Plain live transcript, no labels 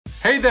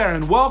Hey there,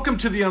 and welcome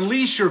to the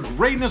Unleash Your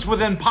Greatness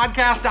Within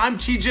podcast. I'm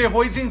TJ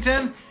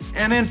Hoisington,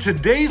 and in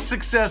today's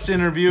success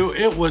interview,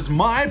 it was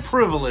my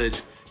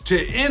privilege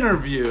to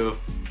interview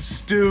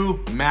Stu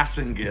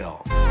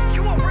Massengill.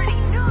 You already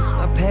know.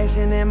 My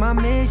passion and my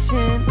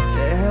mission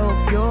to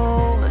help you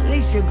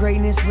unleash your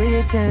greatness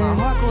within. My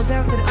heart goes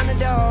out to the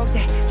underdogs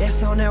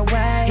that's on their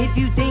way. If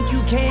you think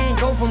you can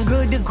go from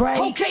good to great,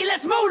 okay,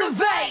 let's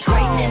motivate.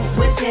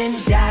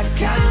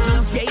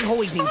 GreatnessWithin.com. TJ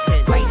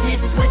Hoisington.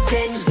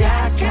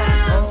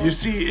 GreatnessWithin.com. You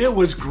see, it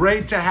was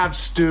great to have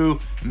Stu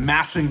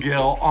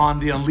Massengill on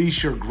the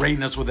Unleash Your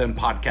Greatness Within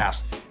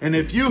podcast. And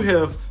if you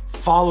have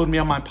followed me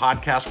on my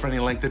podcast for any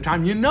length of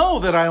time, you know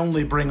that I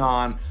only bring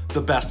on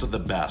the best of the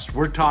best.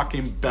 We're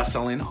talking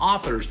best-selling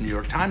authors, New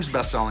York Times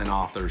best-selling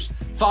authors,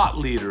 thought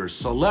leaders,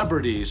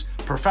 celebrities,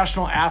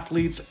 professional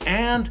athletes,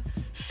 and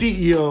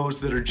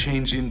CEOs that are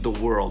changing the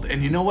world.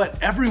 And you know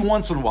what? Every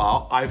once in a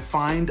while, I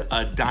find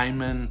a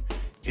diamond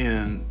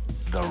in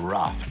the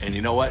rough. And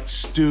you know what?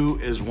 Stu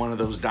is one of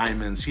those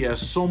diamonds. He has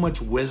so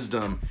much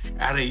wisdom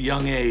at a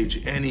young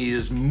age, and he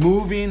is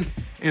moving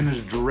in a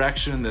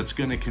direction that's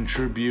going to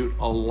contribute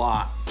a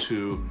lot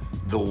to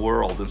the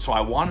world. And so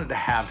I wanted to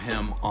have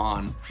him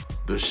on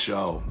the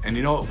show. And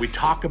you know what? We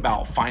talk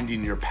about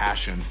finding your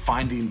passion,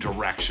 finding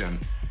direction.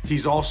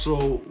 He's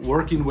also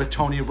working with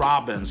Tony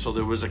Robbins. So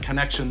there was a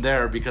connection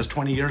there because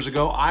 20 years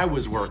ago, I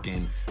was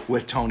working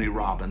with Tony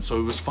Robbins. So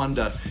it was fun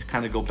to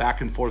kind of go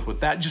back and forth with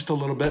that just a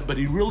little bit, but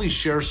he really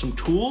shares some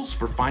tools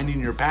for finding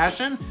your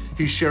passion.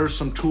 He shares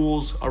some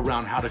tools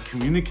around how to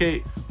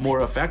communicate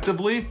more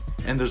effectively.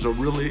 And there's a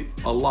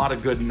lot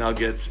of good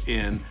nuggets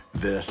in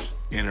this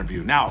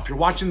interview. Now, if you're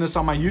watching this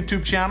on my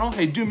YouTube channel,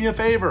 hey, do me a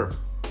favor,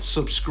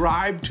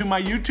 subscribe to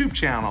my YouTube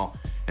channel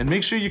and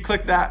make sure you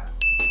click that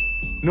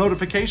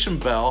notification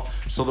bell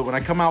so that when I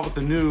come out with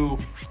a new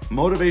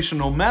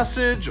motivational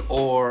message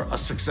or a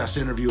success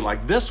interview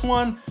like this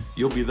one,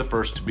 you'll be the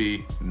first to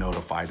be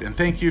notified. And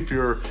thank you if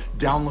you're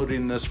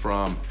downloading this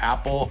from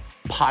Apple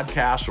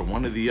Podcasts or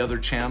one of the other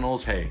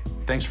channels. Hey,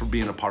 thanks for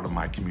being a part of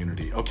my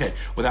community. Okay,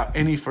 without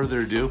any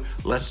further ado,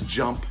 let's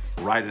jump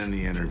right in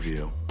the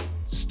interview.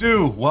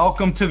 Stu,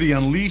 welcome to the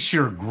Unleash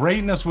Your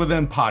Greatness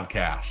Within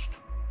podcast.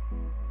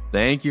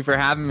 Thank you for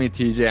having me,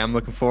 TJ. I'm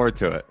looking forward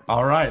to it.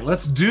 All right,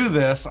 let's do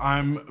this.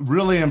 I'm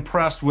really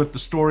impressed with the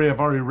story I've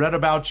already read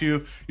about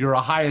you. You're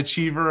a high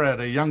achiever at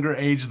a younger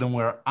age than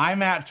where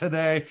I'm at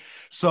today.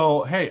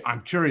 So, hey,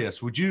 I'm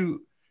curious. Would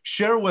you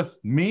share with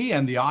me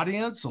and the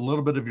audience a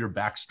little bit of your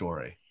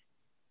backstory?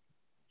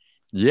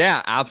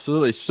 Yeah,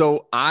 absolutely.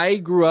 So I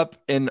grew up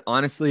in,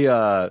 honestly,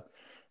 I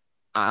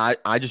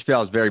just feel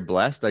I was very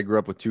blessed. I grew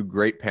up with two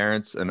great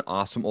parents, an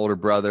awesome older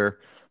brother,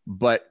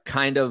 but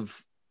kind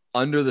of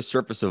under the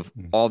surface of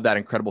all of that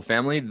incredible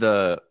family,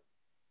 the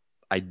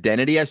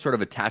identity I sort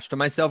of attached to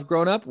myself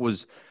growing up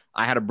was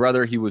I had a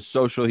brother. He was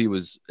social. He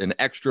was an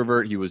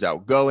extrovert. He was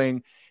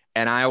outgoing.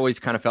 And I always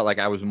kind of felt like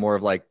I was more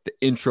of like the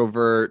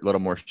introvert, a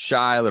little more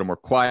shy, a little more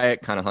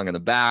quiet, kind of hung in the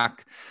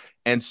back.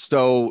 And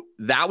so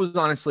that was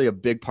honestly a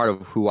big part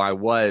of who I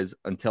was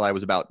until I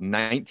was about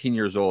 19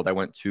 years old. I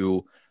went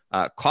to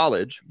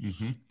college.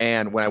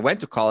 And when I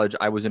went to college,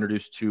 I was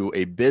introduced to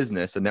a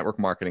business, a network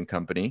marketing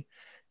company.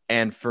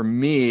 And for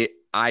me,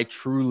 I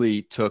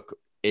truly took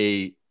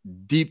a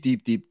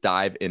deep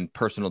dive in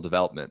personal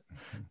development.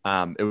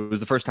 It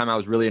was the first time I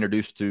was really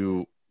introduced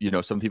to,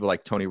 some people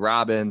like Tony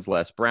Robbins,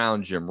 Les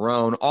Brown, Jim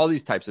Rohn, all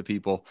these types of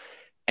people.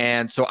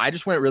 And so I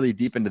just went really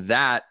deep into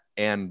that.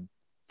 And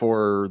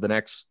for the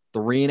next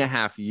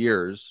 3.5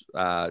 years,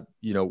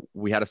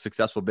 we had a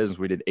successful business.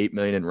 We did 8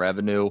 million in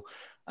revenue.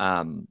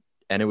 And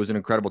it was an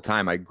incredible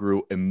time. I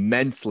grew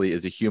immensely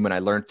as a human. I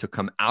learned to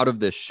come out of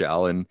this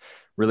shell and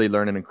really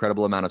learn an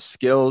incredible amount of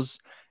skills.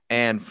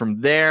 And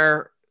from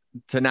there,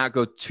 to not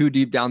go too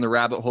deep down the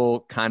rabbit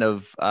hole, kind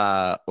of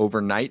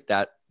overnight,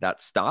 that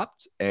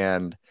stopped.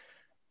 And,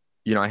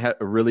 I had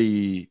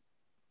I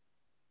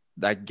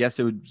guess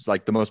it was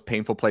like the most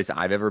painful place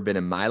I've ever been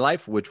in my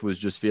life, which was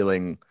just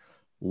feeling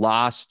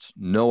lost,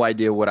 no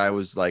idea what I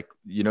was like,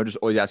 just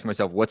always asking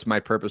myself, what's my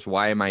purpose?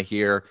 Why am I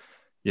here?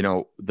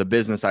 The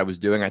business I was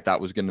doing, I thought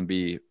was going to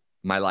be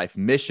my life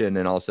mission.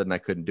 And all of a sudden I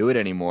couldn't do it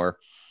anymore.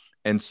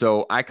 And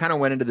so I kind of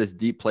went into this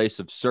deep place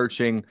of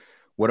searching,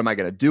 what am I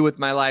going to do with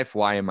my life?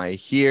 Why am I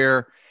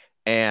here?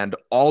 And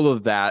all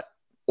of that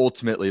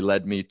ultimately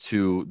led me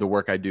to the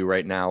work I do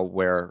right now,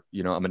 where,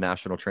 I'm a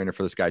national trainer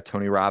for this guy,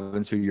 Tony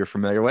Robbins, who you're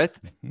familiar with.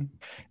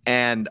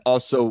 And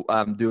also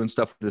doing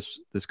stuff with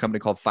this company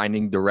called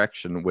Finding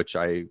Direction, which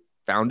I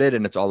founded.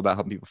 And it's all about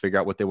helping people figure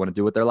out what they want to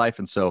do with their life.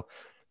 And so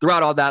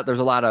throughout all that, there's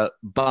a lot of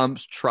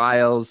bumps,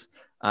 trials,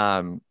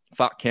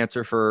 fought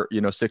cancer for,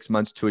 6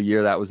 months to a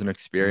year. That was an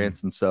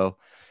experience. And so,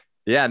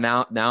 yeah,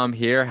 now I'm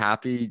here,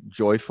 happy,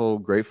 joyful,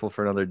 grateful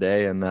for another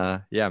day. And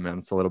yeah, man,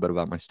 it's a little bit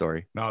about my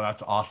story. No,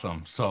 that's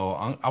awesome.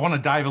 So I want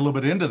to dive a little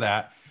bit into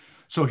that.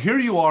 So here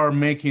you are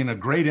making a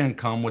great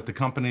income with the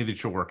company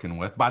that you're working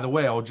with. By the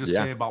way, I'll just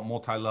say about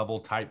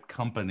multi-level type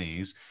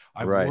companies.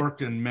 I've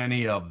worked in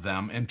many of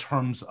them in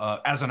terms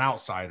of as an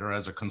outsider,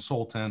 as a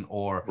consultant,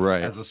 or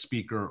as a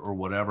speaker or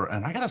whatever.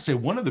 And I got to say,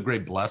 one of the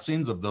great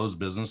blessings of those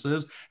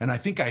businesses, and I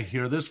think I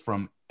hear this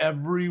from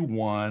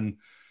everyone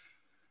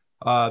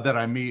that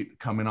I meet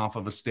coming off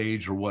of a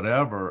stage or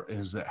whatever,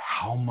 is that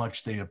how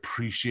much they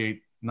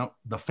appreciate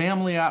the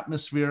family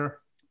atmosphere,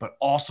 but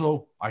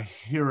also I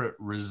hear it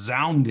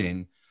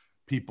resounding,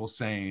 people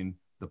saying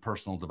the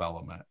personal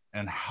development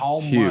and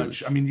how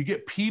much, I mean, you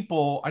get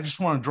people, I just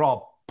want to draw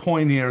a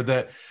point here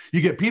that you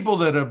get people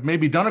that have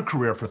maybe done a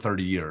career for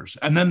 30 years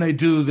and then they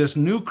do this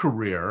new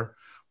career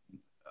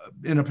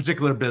in a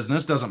particular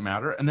business, doesn't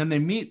matter. And then they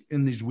meet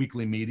in these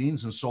weekly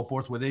meetings and so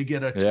forth, where they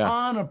get a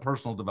ton of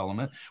personal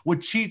development,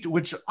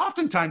 which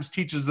oftentimes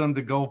teaches them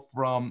to go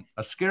from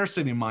a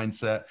scarcity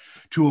mindset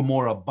to a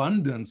more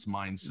abundance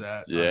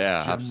mindset.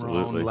 Yeah, Jim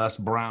absolutely. Rohn, Les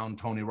Brown,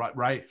 Tony,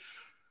 right?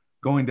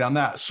 Going down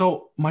that.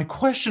 So my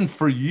question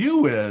for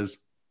you is,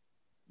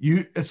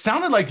 it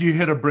sounded like you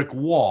hit a brick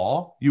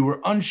wall. You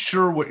were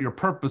unsure what your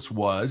purpose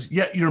was,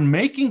 yet you're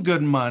making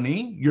good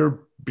money.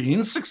 You're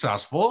being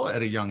successful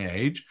at a young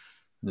age.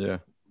 Yeah.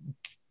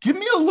 Give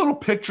me a little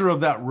picture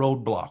of that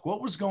roadblock.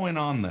 What was going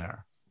on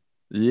there?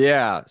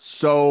 Yeah.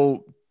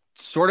 So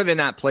sort of in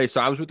that place.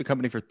 So I was with the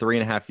company for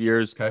 3.5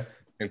 years. Okay.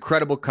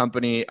 Incredible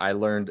company. I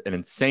learned an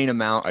insane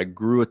amount. I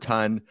grew a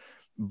ton,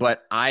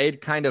 but I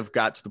had kind of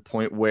got to the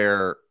point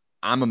where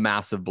I'm a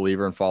massive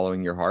believer in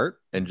following your heart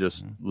and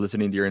just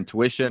listening to your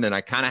intuition. And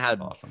I kind of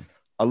had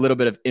a little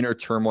bit of inner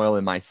turmoil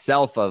in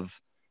myself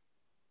of,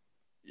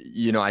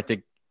 I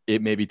think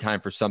it may be time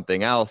for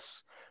something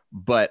else.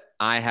 But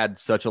I had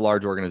such a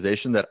large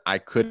organization that I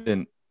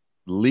couldn't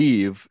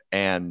leave.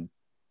 And,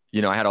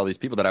 I had all these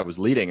people that I was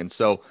leading. And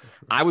so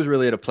I was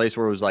really at a place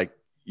where it was like,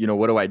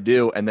 what do I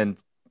do? And then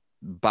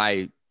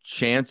by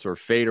chance or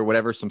fate or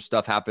whatever, some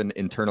stuff happened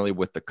internally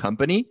with the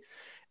company.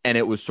 And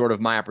it was sort of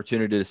my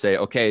opportunity to say,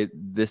 okay,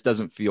 this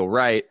doesn't feel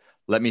right.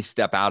 Let me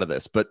step out of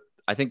this. But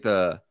I think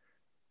the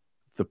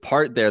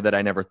part there that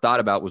I never thought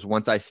about was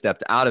once I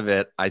stepped out of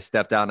it, I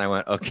stepped out and I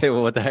went, okay,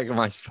 well, what the heck am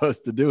I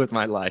supposed to do with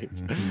my life?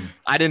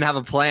 I didn't have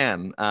a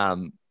plan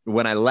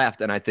when I left.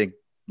 And I think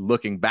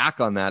looking back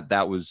on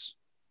that was,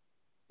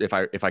 if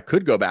I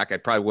could go back, I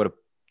probably would have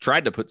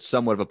tried to put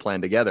somewhat of a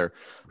plan together.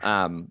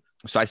 So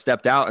I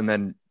stepped out and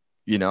then,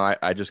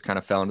 I just kind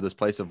of fell into this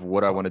place of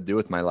what I want to do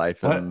with my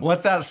life. And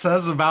what that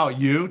says about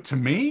you to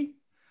me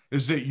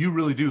is that you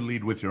really do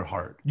lead with your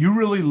heart. You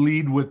really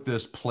lead with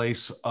this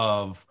place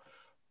of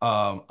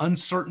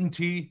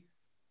uncertainty,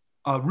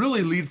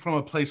 really lead from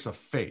a place of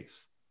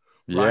faith.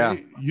 Right?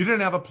 Yeah. You didn't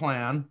have a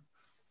plan,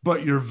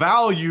 but your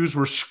values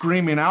were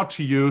screaming out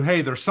to you,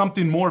 hey, there's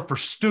something more for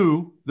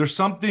Stu. There's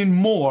something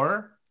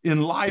more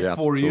in life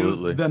for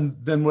you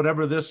than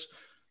whatever this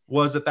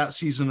was at that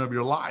season of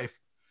your life.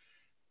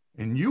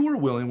 And you were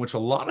willing, which a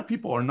lot of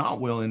people are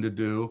not willing to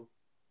do,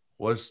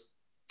 was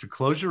to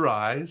close your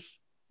eyes,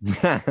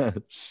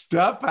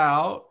 step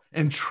out,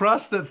 and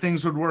trust that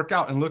things would work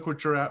out. And look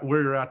what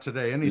where you're at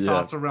today. Any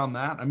thoughts around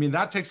that? I mean,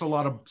 that takes a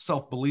lot of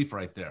self-belief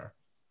right there.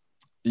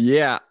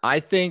 Yeah, I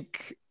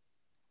think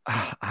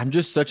I'm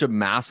just such a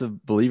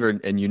massive believer,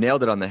 and you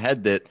nailed it on the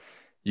head, that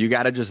you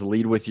got to just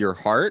lead with your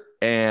heart.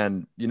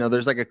 And,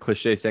 there's like a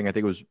cliche saying, I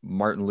think it was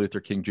Martin Luther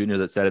King Jr.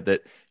 that said it,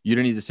 that you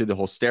don't need to see the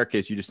whole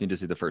staircase. You just need to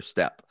see the first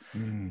step.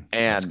 And,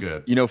 that's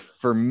good.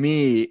 For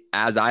me,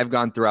 as I've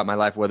gone throughout my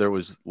life, whether it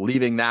was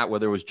leaving that,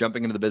 whether it was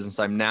jumping into the business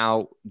I'm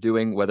now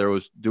doing, whether it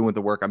was doing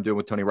the work I'm doing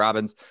with Tony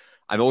Robbins,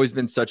 I've always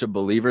been such a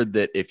believer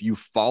that if you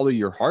follow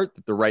your heart,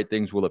 that the right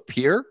things will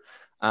appear.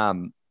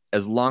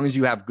 As long as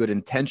you have good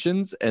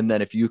intentions. And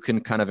then if you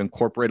can kind of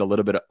incorporate a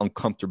little bit of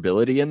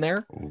uncomfortability in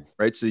there,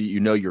 right? So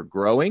you're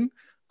growing,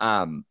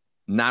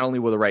 not only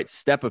will the right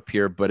step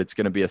appear, but it's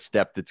going to be a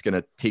step that's going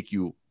to take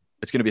you,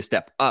 it's going to be a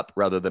step up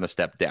rather than a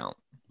step down.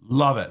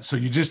 Love it. So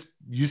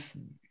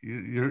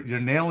you're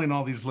nailing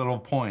all these little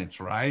points,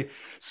 right?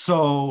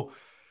 So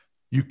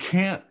you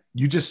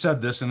just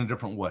said this in a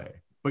different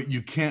way, but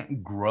you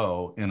can't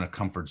grow in a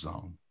comfort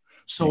zone.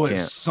 So at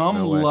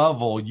some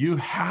level, you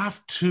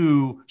have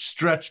to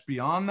stretch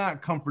beyond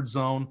that comfort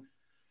zone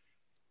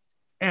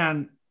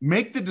and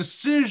make the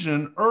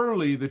decision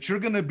early that you're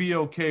going to be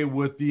okay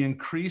with the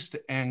increased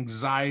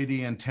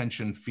anxiety and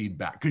tension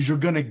feedback, because you're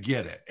going to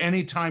get it.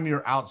 Anytime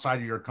you're outside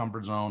of your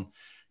comfort zone,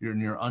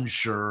 you're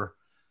unsure,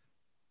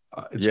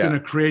 it's going to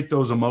create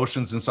those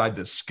emotions inside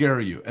that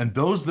scare you. And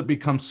those that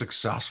become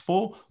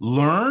successful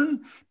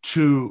learn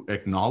to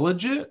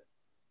acknowledge it,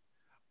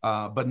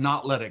 but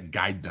not let it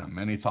guide them.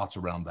 Any thoughts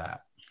around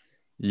that?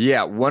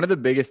 Yeah. One of the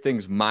biggest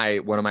things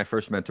one of my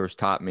first mentors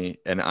taught me,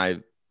 and I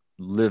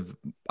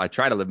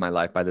try to live my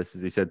life by this,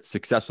 is he said,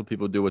 successful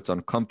people do what's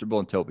uncomfortable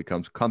until it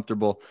becomes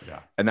comfortable. Yeah.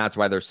 And that's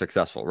why they're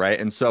successful. Right.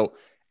 And so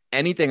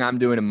anything I'm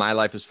doing in my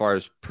life, as far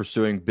as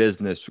pursuing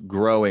business,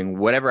 growing,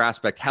 whatever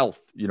aspect, health,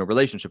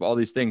 relationship, all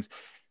these things,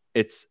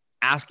 it's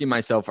asking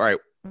myself, all right,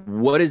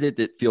 what is it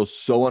that feels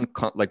so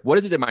what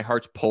is it that my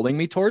heart's pulling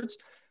me towards?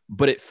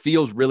 but it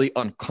feels really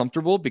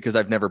uncomfortable because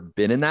I've never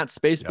been in that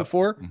space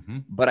before.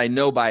 But I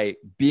know by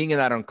being in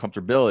that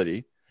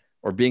uncomfortability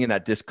or being in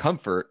that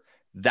discomfort,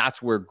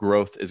 that's where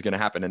growth is going to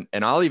happen.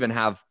 And I'll even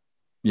have,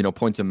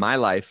 points in my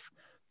life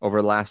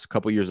over the last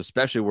couple of years,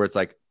 especially where it's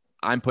like,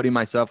 I'm putting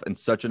myself in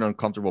such an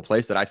uncomfortable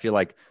place that I feel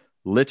like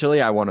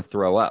literally I want to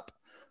throw up.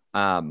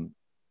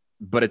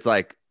 But it's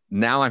like,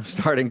 now I'm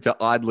starting to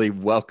oddly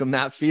welcome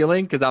that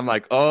feeling because I'm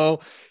like, oh,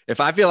 if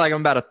I feel like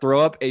I'm about to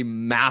throw up, a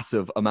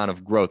massive amount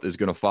of growth is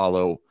going to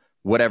follow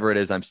whatever it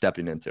is I'm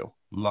stepping into.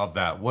 Love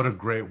that. What a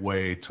great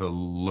way to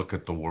look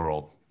at the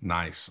world.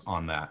 Nice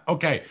on that.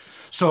 Okay.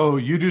 So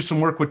you do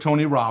some work with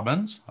Tony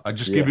Robbins. I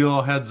just give you a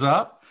little heads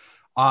up.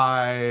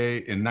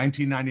 In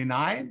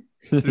 1999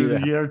 through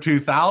the year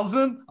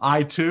 2000,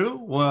 I too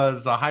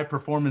was a high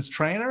performance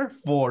trainer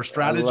for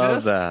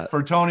strategists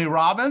for Tony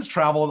Robbins,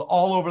 traveled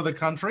all over the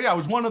country. I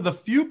was one of the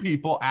few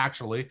people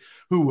actually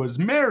who was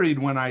married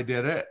when I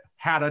did it,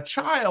 had a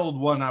child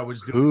when I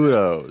was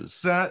doing it.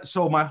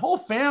 So my whole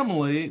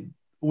family,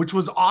 which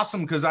was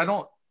awesome because I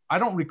don't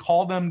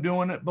recall them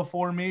doing it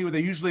before me.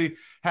 They usually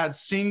had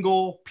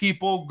single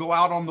people go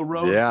out on the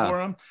road for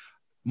them.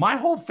 My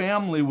whole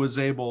family was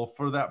able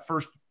for that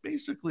first,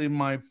 basically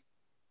my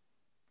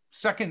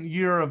second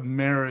year of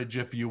marriage,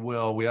 if you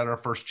will. We had our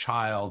first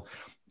child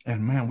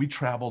and man, we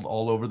traveled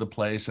all over the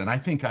place. And I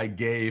think I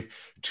gave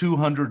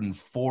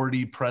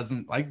 240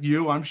 like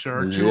you, I'm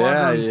sure,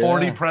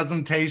 240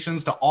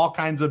 presentations to all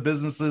kinds of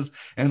businesses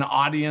and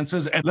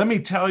audiences. And let me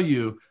tell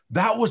you,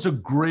 that was a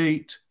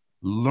great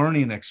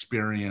learning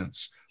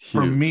experience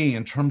for me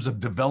in terms of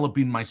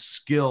developing my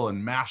skill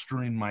and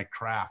mastering my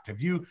craft.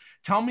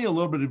 Tell me a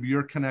little bit of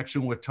your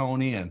connection with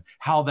Tony and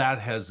how that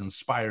has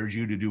inspired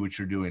you to do what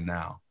you're doing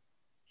now?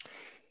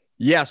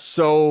 Yeah.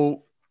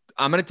 So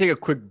I'm going to take a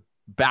quick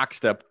back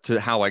step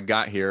to how I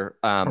got here.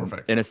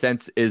 In a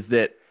sense is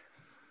that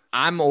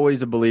I'm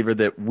always a believer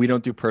that we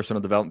don't do personal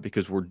development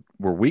because we're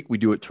weak. We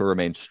do it to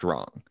remain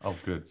strong. Oh,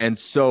 good. And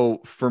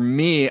so for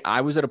me,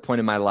 I was at a point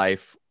in my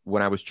life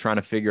when I was trying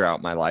to figure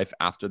out my life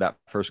after that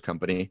first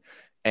company.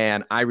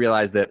 And I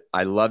realized that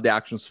I loved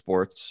action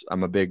sports.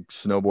 I'm a big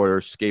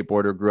snowboarder,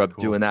 skateboarder, grew up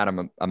doing that.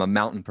 I'm a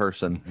mountain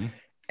person.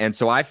 And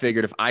so I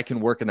figured if I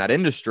can work in that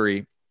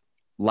industry,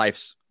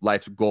 life's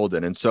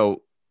golden. And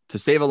so to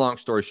save a long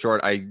story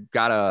short, I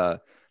got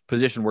a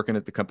position working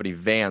at the company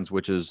Vans,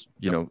 which is,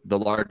 the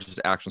largest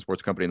action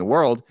sports company in the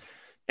world.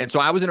 And so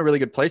I was in a really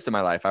good place in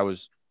my life. I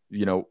was,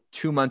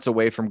 2 months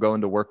away from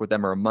going to work with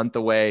them or a month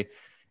away.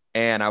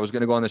 And I was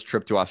going to go on this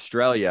trip to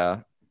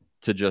Australia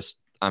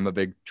I'm a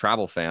big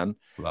travel fan.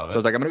 So I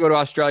was like, I'm going to go to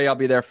Australia. I'll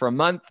be there for a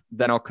month.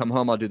 Then I'll come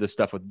home. I'll do this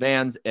stuff with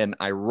Vans. And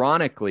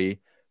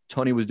ironically,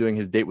 Tony was doing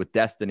his Date with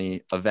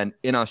Destiny event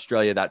in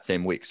Australia that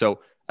same week. So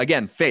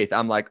again, faith.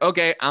 I'm like,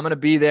 okay, I'm going to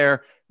be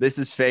there. This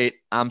is fate.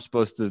 I'm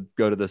supposed to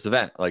go to this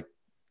event. Like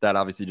that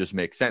obviously just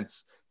makes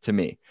sense to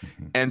me.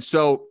 And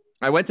so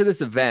I went to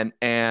this event,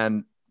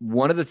 and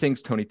one of the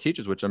things Tony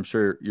teaches, which I'm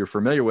sure you're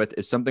familiar with,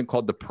 is something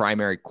called the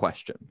primary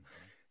question.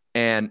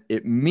 And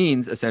it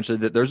means essentially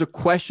that there's a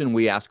question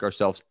we ask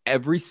ourselves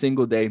every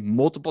single day,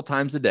 multiple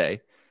times a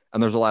day.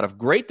 And there's a lot of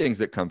great things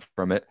that come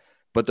from it,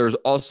 but there's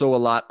also a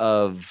lot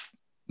of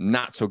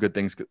not so good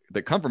things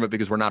that come from it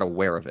because we're not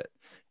aware of it.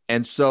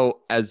 And so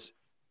as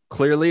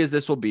clearly as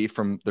this will be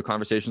from the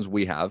conversations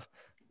we've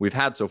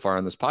had so far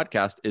on this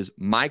podcast, is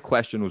my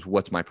question was,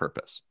 what's my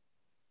purpose?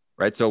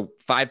 Right? So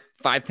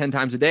 10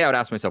 times a day, I would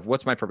ask myself,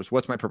 what's my purpose?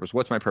 What's my purpose?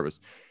 What's my purpose?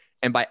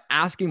 And by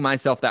asking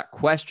myself that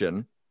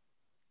question,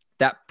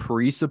 that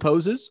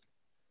presupposes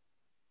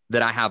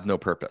that I have no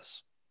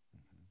purpose,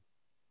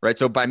 right?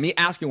 So by me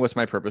asking what's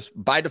my purpose,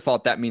 by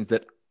default, that means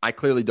that I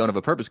clearly don't have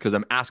a purpose because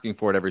I'm asking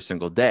for it every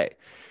single day.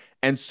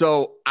 And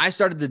so I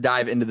started to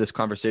dive into this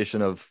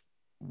conversation of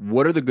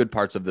what are the good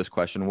parts of this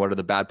question? What are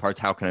the bad parts?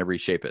 How can I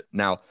reshape it?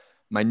 Now,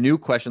 my new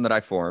question that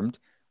I formed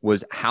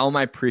was, how am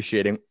I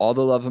appreciating all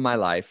the love of my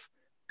life,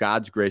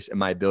 God's grace, and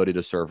my ability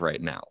to serve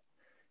right now?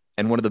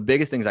 And one of the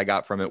biggest things I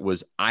got from it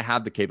was I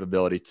have the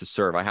capability to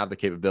serve. I have the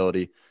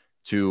capability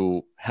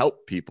to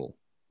help people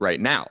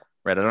right now,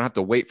 right? I don't have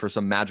to wait for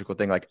some magical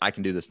thing. Like I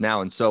can do this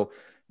now. And so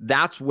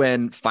that's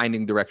when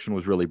finding direction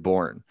was really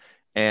born.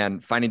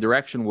 And finding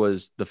direction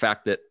was the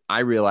fact that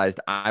I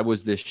realized I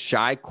was this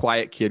shy,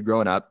 quiet kid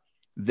growing up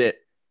that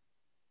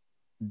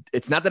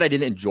it's not that I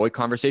didn't enjoy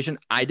conversation.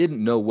 I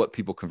didn't know what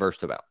people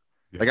conversed about.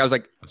 Yeah, like I was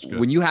like,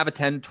 when you have a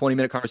 10,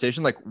 20-minute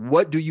conversation, like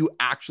what do you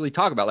actually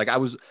talk about? Like I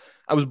was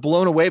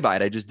blown away by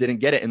it. I just didn't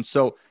get it. And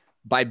so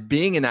by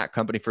being in that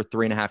company for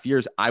 3.5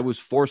 years, I was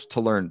forced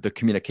to learn the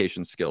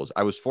communication skills.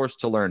 I was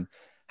forced to learn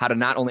how to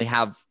not only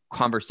have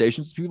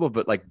conversations with people,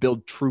 but like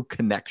build true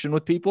connection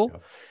with people,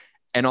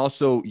 and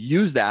also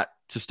use that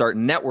to start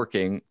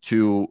networking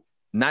to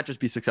not just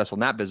be successful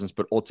in that business,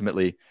 but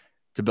ultimately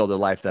to build a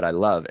life that I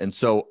love. And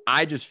so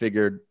I just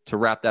figured to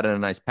wrap that in a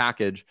nice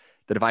package,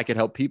 that if I could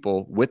help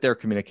people with their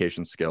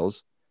communication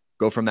skills,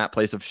 go from that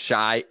place of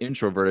shy,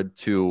 introverted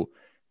to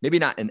maybe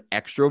not an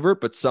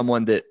extrovert, but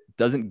someone that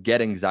doesn't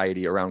get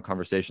anxiety around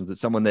conversations.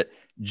 It's someone that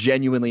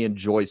genuinely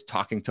enjoys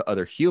talking to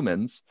other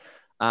humans.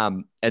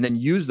 and then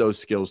use those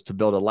skills to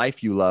build a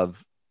life you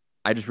love.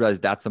 I just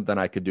realized that's something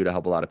I could do to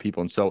help a lot of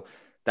people. And so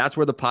that's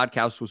where the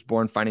podcast was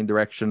born, Finding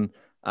Direction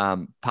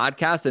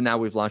podcast. And now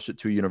we've launched it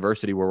to a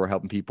university where we're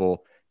helping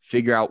people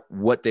figure out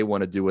what they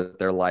want to do with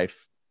their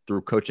life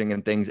through coaching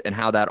and things, and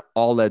how that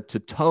all led to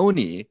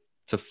Tony.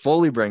 To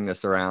fully bring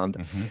this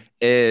around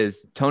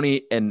is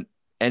Tony, and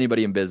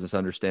anybody in business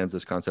understands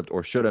this concept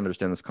or should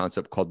understand this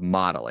concept called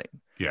modeling.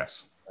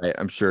 Yes. Right?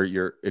 I'm sure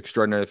you're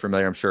extraordinarily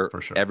familiar. I'm sure,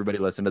 For sure. Everybody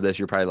listen to this.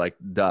 You're probably like,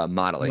 duh,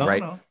 modeling,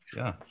 right? No.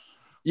 Yeah.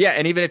 Yeah.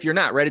 And even if you're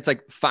not, right, it's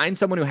like find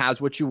someone who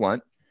has what you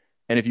want.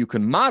 And if you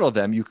can model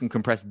them, you can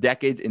compress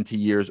decades into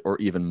years or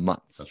even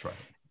months. That's right.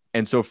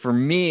 And so for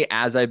me,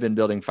 as I've been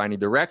building Finding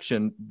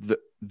Direction,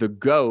 the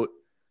GOAT,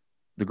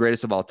 the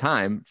greatest of all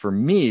time for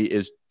me,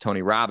 is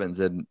Tony Robbins.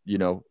 And, you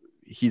know,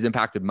 he's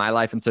impacted my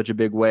life in such a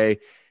big way.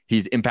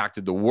 He's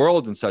impacted the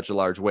world in such a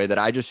large way that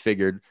I just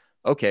figured,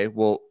 okay,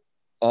 well,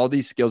 all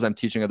these skills I'm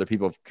teaching other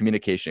people of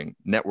communication,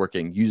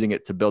 networking, using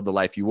it to build the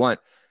life you want.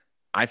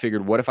 I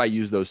figured, what if I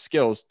use those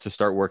skills to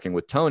start working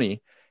with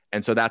Tony?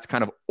 And so that's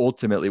kind of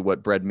ultimately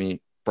what brought me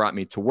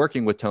to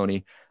working with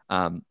Tony.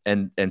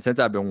 And since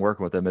I've been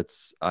working with him,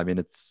 it's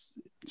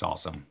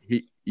awesome.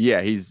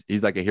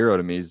 He's like a hero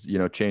to me. He's, you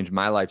know, changed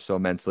my life so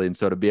immensely. And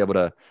so to be able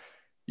to,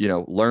 you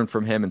know, learn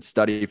from him and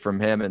study from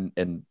him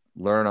and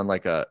learn on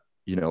like a,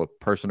 you know,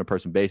 person to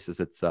person basis,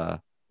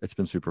 it's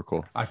been super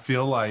cool. I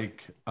feel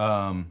like,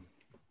 I'm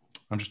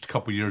just a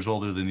couple years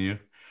older than you,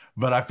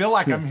 but I feel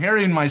like I'm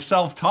hearing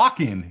myself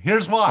talking.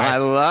 Here's why. I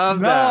love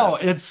that. No,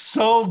 it's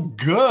so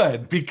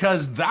good,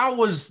 because that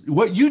was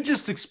what you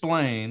just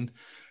explained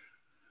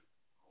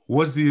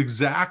was the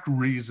exact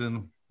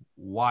reason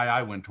why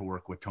I went to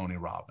work with Tony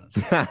Robbins.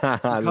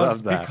 I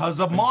love that. Because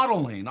of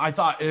modeling. I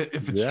thought,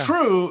 if it's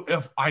true,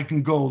 if I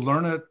can go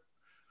learn it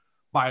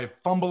by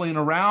fumbling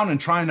around and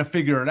trying to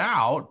figure it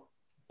out,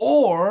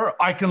 or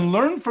I can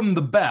learn from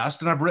the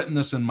best. And I've written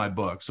this in my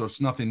book, so it's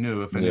nothing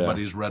new if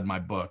anybody's read my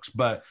books.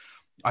 But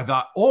I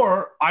thought,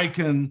 or I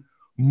can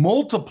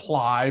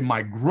multiply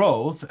my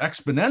growth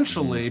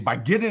exponentially by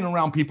getting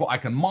around people I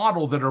can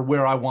model that are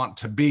where I want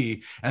to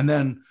be. And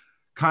then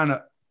kind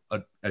of,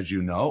 as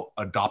you know,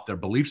 adopt their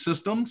belief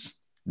systems,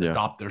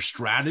 adopt their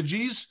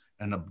strategies,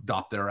 and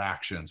adopt their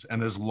actions.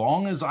 And as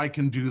long as I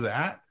can do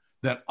that,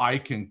 then I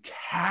can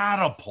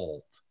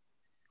catapult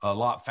a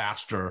lot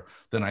faster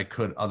than I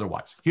could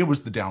otherwise. Here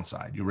was the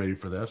downside. You ready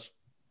for this?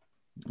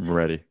 I'm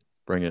ready.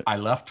 Bring it. I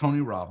left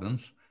Tony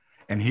Robbins,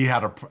 and he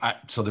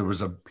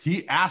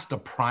asked a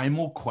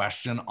primal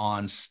question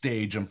on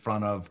stage in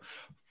front of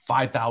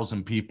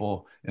 5,000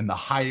 people in the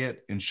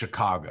Hyatt in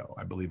Chicago,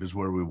 I believe is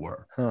where we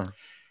were.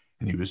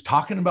 And he was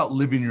talking about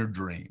living your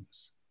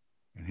dreams.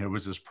 And here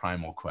was his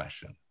primal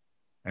question.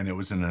 And it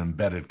was an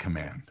embedded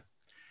command.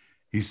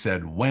 He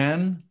said,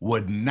 when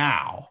would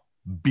now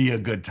be a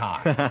good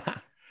time?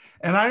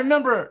 And I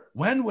remember,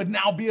 when would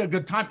now be a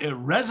good time? It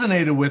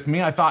resonated with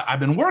me. I thought, I've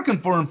been working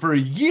for him for a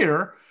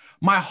year.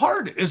 My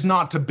heart is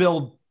not to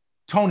build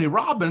Tony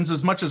Robbins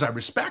as much as I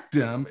respect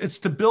him. It's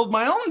to build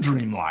my own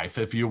dream life,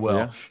 if you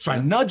will. So I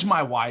nudged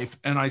my wife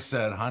and I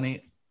said,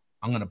 honey,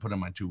 I'm going to put in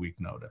my 2-week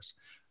notice.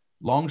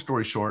 Long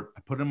story short,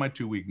 I put in my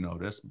 2-week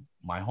notice.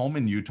 My home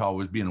in Utah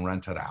was being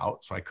rented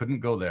out, so I couldn't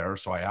go there.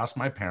 So I asked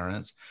my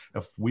parents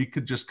if we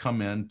could just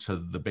come into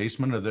the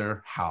basement of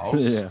their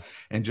house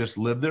and just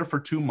live there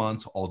for 2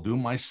 months. I'll do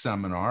my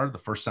seminar. The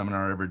first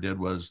seminar I ever did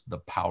was the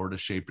Power to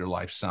Shape Your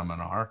Life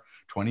seminar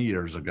 20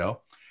 years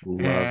ago.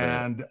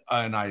 And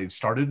I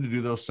started to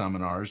do those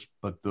seminars,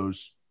 but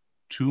those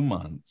 2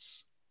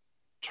 months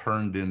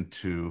turned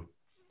into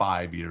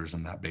 5 years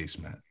in that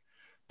basement.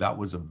 That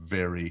was a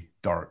very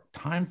dark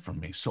time for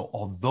me. So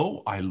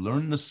although I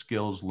learned the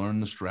skills,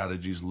 learned the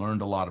strategies,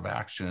 learned a lot of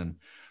action,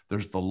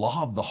 there's the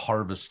law of the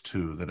harvest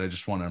too, that I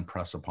just want to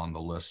impress upon the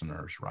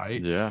listeners,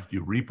 right? Yeah.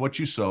 You reap what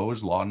you sow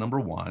is law number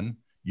 1.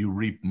 You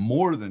reap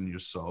more than you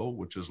sow,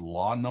 which is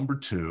law number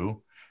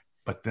 2.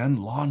 But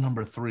then law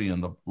number 3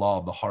 in the law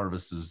of the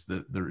harvest is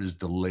that there is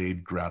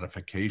delayed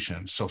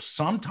gratification. So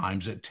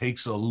sometimes it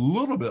takes a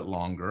little bit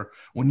longer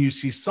when you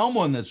see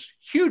someone that's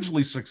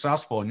hugely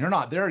successful and you're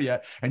not there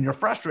yet, and you're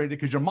frustrated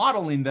because you're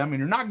modeling them and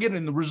you're not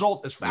getting the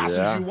result as fast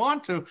as you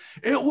want to.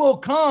 It will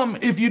come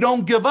if you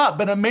don't give up,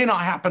 but it may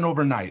not happen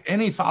overnight.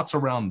 Any thoughts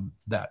around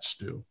that,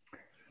 Stu?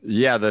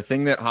 Yeah, the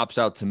thing that hops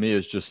out to me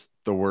is just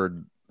the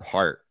word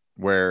heart,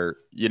 where,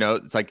 you know,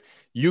 it's like,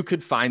 you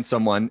could find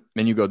someone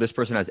and you go, this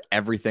person has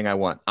everything I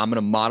want. I'm going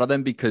to model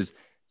them because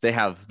they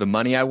have the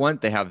money I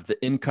want. They have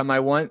the income I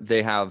want.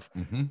 They have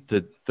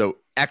the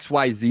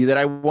XYZ that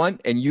I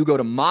want. And you go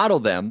to model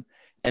them.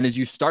 And as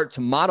you start to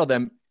model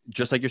them,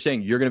 just like you're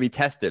saying, you're going to be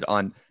tested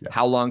on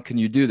how long can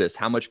you do this?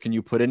 How much can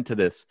you put into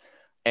this?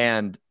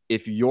 And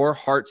if your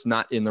heart's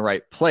not in the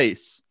right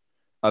place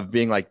of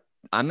being like,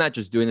 I'm not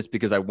just doing this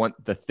because I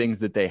want the things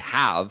that they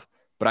have,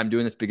 but I'm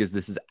doing this because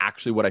this is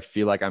actually what I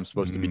feel like I'm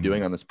supposed to be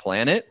doing on this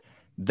planet.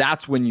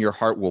 That's when your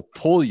heart will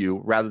pull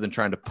you rather than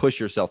trying to push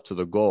yourself to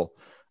the goal.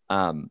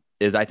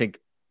 Is I think,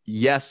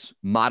 yes,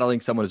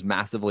 modeling someone is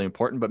massively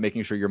important, but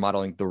making sure you're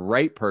modeling the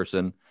right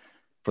person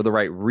for the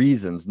right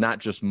reasons, not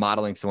just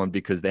modeling someone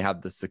because they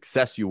have the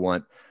success you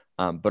want,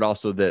 but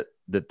also that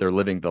they're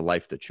living the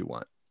life that you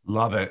want.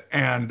 Love it.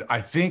 And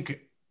I think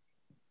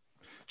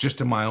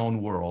just in my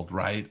own world,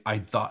 right,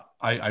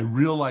 I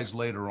realized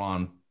later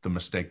on the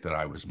mistake that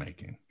I was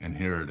making. And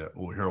here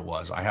it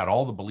was. I had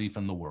all the belief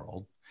in the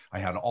world. I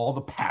had all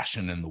the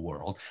passion in the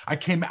world. I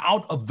came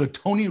out of the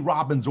Tony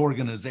Robbins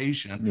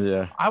organization.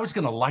 Yeah. I was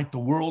going to light the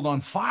world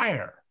on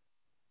fire.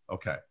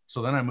 Okay.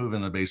 So then I moved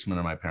in the basement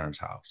of my parents'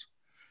 house.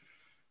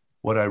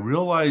 What I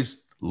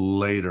realized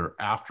later,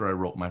 after I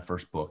wrote my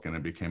first book and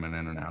it became an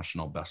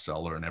international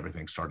bestseller and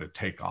everything started to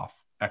take off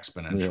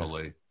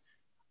exponentially,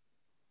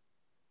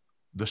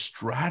 the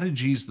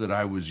strategies that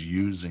I was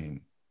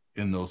using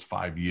in those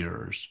 5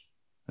 years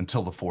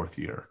until the 4th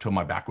year, till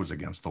my back was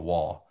against the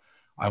wall,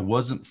 I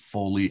wasn't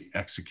fully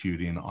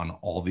executing on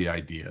all the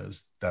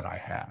ideas that I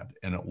had.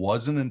 And it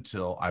wasn't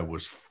until I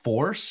was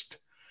forced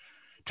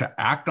to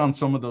act on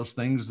some of those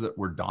things that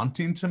were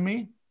daunting to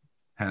me,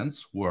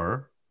 hence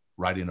were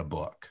writing a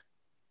book.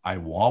 I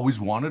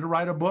always wanted to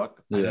write a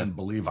book. I didn't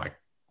believe I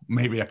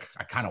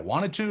kind of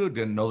wanted to,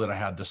 didn't know that I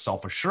had the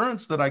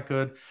self-assurance that I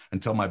could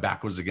until my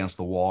back was against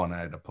the wall and I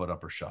had to put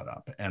up or shut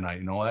up. And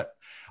you know what?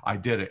 I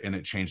did it and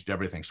it changed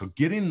everything. So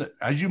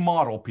as you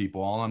model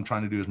people, all I'm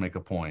trying to do is make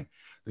a point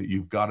that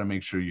you've got to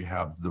make sure you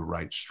have the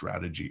right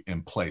strategy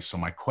in place. So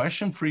my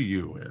question for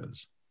you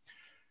is,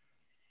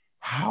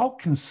 how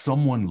can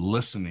someone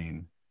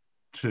listening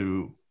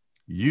to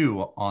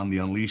you on the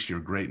Unleash Your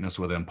Greatness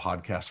Within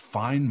podcast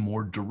find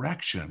more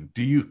direction?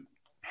 Do you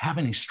have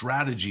any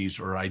strategies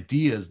or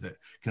ideas that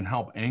can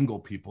help angle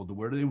people to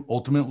where they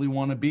ultimately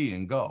want to be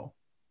and go?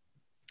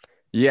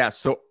 Yeah.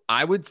 So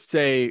I would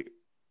say,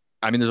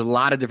 there's a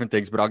lot of different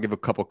things, but I'll give a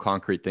couple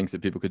concrete things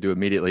that people could do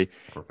immediately.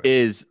 Perfect.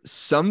 Is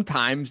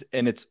sometimes,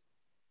 and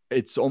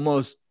it's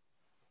almost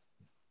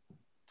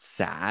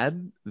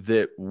sad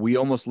that we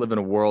almost live in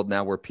a world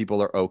now where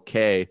people are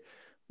okay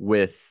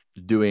with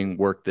doing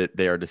work that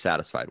they are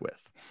dissatisfied with.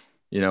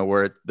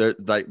 Where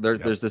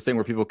there's this thing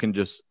where people can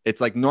just,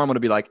 it's like normal to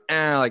be like,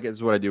 like it's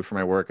what I do for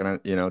my work. And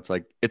it's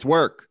like, it's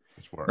work,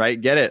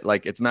 right? Get it?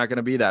 Like, it's not going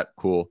to be that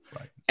cool.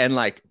 Right. And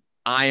like,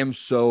 I am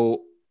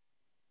so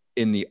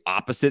in the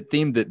opposite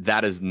theme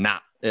that's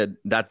not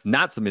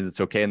something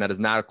that's okay. And that is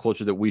not a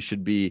culture that we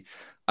should be,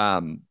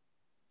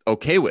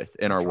 okay with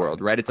in our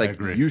world, right? It's like,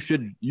 you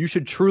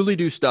should truly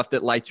do stuff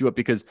that lights you up,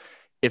 because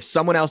if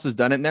someone else has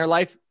done it in their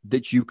life,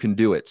 that you can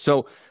do it.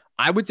 So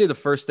I would say the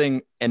first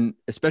thing, and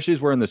especially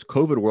as we're in this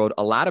COVID world,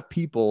 a lot of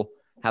people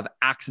have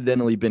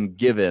accidentally been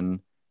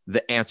given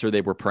the answer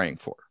they were praying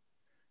for,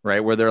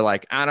 right? Where they're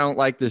like, I don't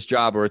like this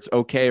job, or it's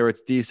okay, or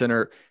it's decent,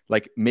 or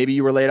like maybe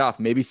you were laid off,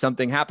 maybe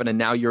something happened, and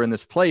now you're in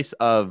this place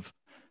of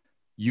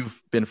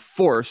you've been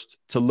forced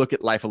to look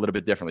at life a little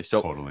bit differently.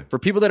 So totally. For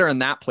people that are in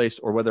that place,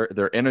 or whether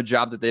they're in a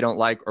job that they don't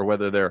like, or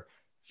whether they're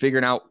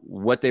figuring out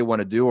what they want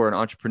to do, or an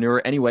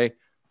entrepreneur anyway,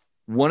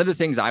 one of the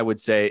things I would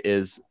say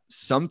is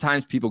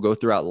sometimes people go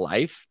throughout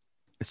life,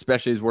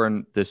 especially as we're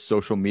in this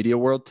social media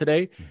world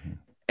today,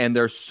 and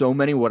there's so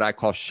many what I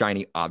call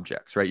shiny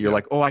objects, right? You're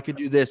like, oh, I could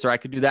do this, or I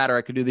could do that, or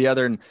I could do the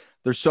other. And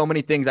there's so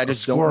many things I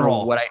just don't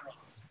know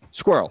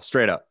squirrel,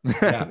 straight up,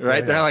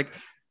 right? They're like,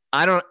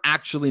 I don't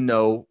actually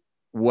know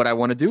what I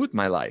want to do with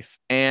my life.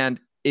 And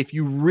if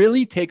you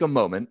really take a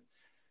moment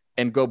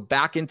and go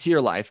back into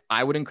your life,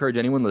 I would encourage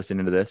anyone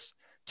listening to this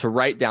to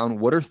write down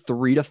what are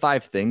 3 to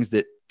 5 things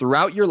that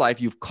throughout your life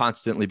you've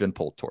constantly been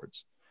pulled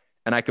towards.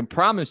 And I can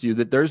promise you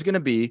that there's going to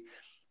be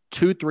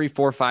 2, 3,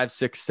 4, 5,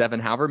 6, 7,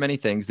 however many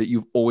things that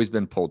you've always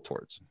been pulled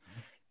towards.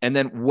 And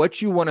then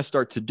what you want to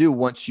start to do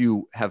once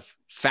you have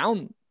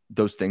found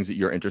those things that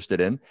you're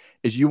interested in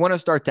is you want to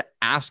start to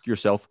ask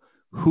yourself,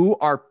 who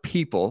are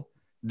people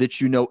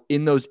that you know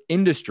in those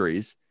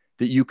industries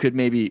that you could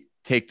maybe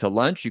take to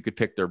lunch, you could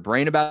pick their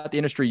brain about the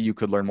industry, you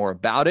could learn more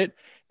about it,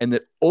 and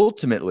that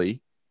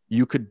ultimately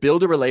you could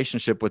build a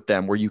relationship with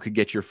them where you could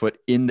get your foot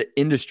in the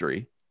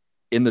industry,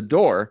 in the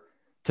door,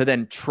 to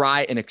then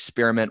try and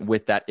experiment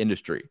with that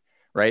industry,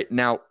 right?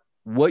 Now,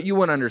 what you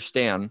want to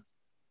understand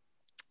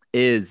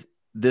is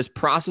this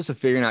process of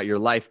figuring out your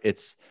life,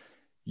 it's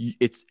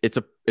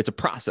a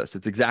process.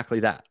 It's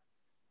exactly that,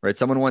 right?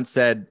 Someone once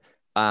said,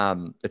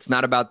 it's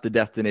not about the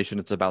destination,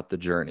 it's about the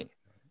journey,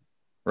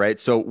 right?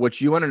 So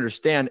what you want to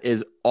understand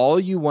is all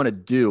you want to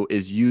do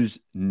is use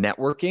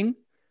networking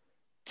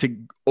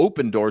to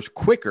open doors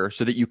quicker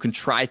so that you can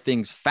try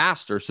things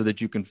faster, so that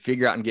you can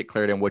figure out and get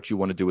clarity on what you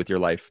want to do with your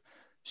life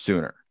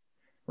sooner,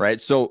 right?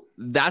 So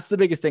that's the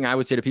biggest thing I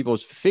would say to people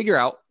is figure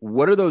out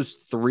what are those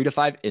 3 to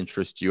 5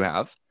 interests you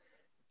have.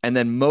 And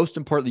then most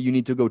importantly, you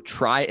need to go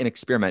try and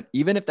experiment,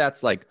 even if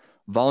that's like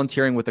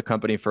volunteering with a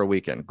company for a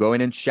weekend,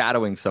 going and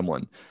shadowing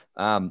someone.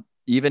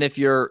 Even if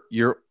you're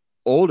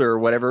older,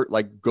 whatever,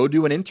 like go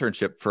do an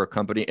internship for a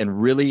company and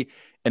really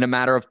in a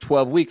matter of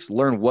 12 weeks,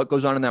 learn what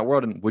goes on in that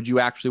world. And would you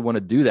actually want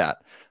to do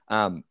that?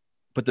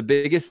 But the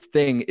biggest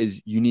thing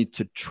is you need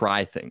to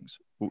try things.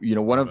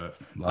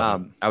 I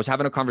was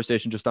having a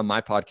conversation just on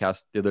my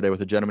podcast the other day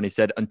with a gentleman. He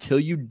said, until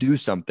you do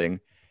something,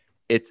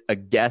 it's a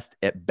guess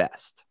at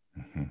best.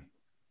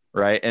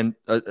 right? And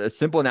a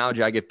simple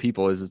analogy I give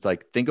people is it's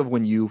like, think of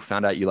when you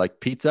found out you like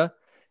pizza.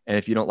 And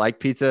if you don't like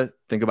pizza,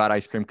 think about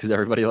ice cream, because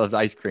everybody loves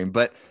ice cream.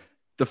 But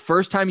the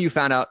first time you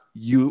found out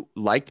you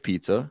liked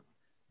pizza,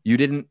 you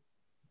didn't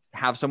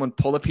have someone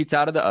pull a pizza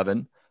out of the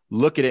oven,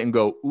 look at it and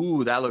go,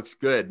 ooh, that looks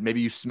good. Maybe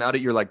you smelled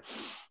it. You're like,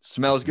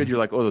 smells good. You're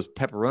like, oh, those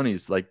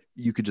pepperonis, like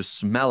you could just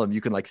smell them.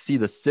 You can like see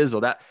the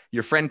sizzle. That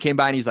your friend came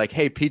by and he's like,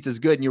 hey, pizza's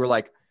good. And you were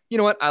like, you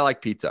know what? I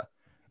like pizza.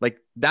 Like,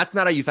 that's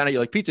not how you found out you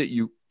like pizza.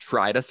 You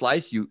tried a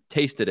slice, you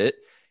tasted it,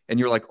 and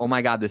you're like, oh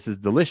my God, this is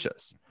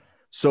delicious.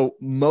 So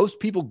most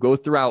people go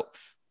throughout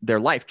their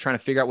life trying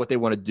to figure out what they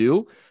want to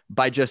do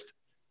by just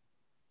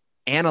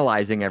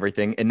analyzing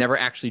everything and never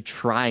actually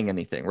trying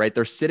anything, right?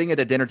 They're sitting at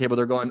a dinner table.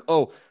 They're going,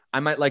 oh, I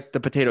might like the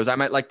potatoes. I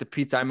might like the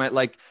pizza. I might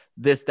like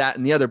this, that,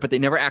 and the other, but they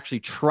never actually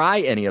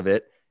try any of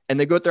it. And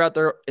they go throughout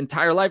their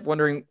entire life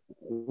wondering,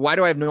 why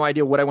do I have no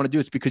idea what I want to do?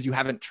 It's because you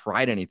haven't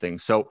tried anything.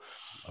 So,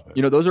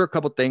 you know, those are a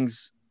couple of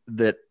things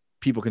that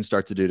people can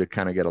start to do to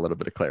kind of get a little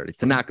bit of clarity,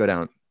 to not go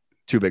down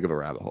too big of a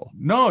rabbit hole.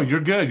 No, you're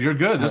good. You're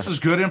good. This is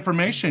good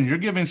information. You're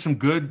giving some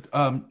good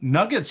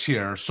nuggets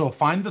here. So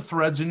find the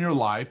threads in your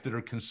life that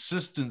are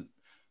consistent,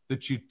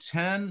 that you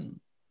tend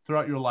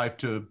throughout your life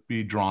to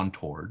be drawn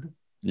toward.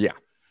 Yeah.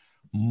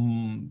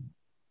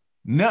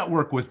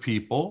 Network with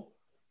people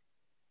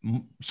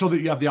so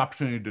that you have the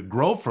opportunity to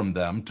grow from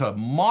them, to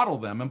model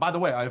them. And by the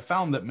way, I've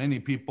found that many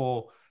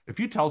people, if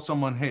you tell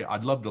someone, hey,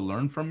 I'd love to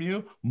learn from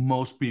you,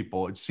 most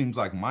people, it seems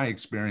like my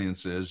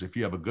experience is, if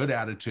you have a good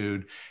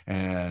attitude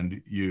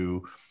and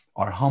you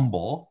are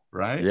humble,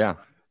 right? Yeah.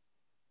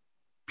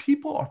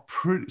 People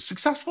are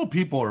successful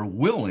people are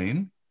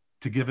willing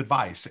to give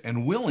advice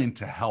and willing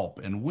to help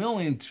and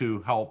willing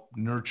to help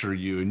nurture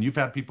you. And you've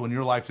had people in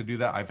your life to do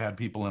that. I've had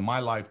people in my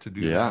life to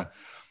do that.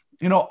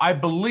 You know, I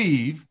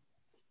believe,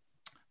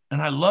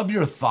 and I love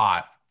your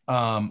thought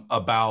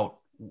about,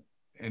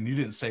 and you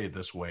didn't say it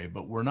this way,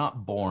 but we're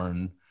not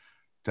born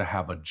to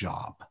have a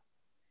job,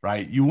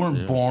 right? You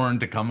weren't born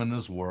to come in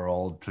this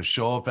world to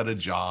show up at a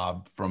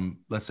job from,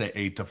 let's say,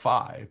 8 to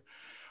 5.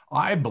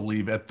 I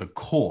believe at the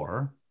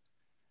core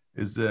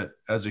is that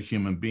as a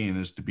human being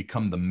is to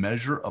become the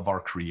measure of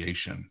our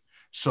creation.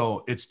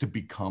 So it's to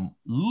become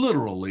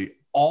literally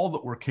all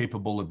that we're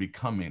capable of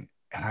becoming.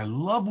 And I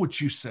love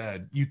what you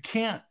said. You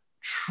can't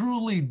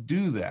truly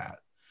do that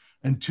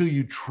until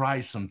you try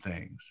some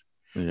things.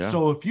 Yeah.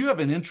 So if you have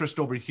an interest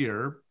over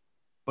here,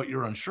 but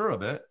you're unsure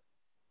of it,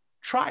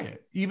 try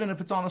it. Even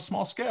if it's on a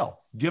small scale,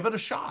 give it a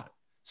shot.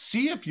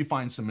 See if you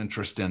find some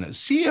interest in it.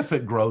 See if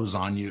it grows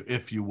on you,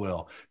 if you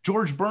will.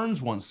 George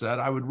Burns once said,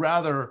 I would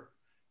rather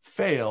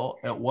fail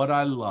at what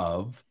I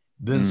love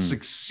than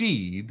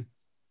succeed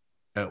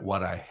at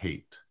what I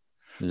hate.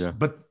 Yeah.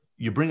 But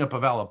you bring up a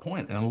valid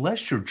point.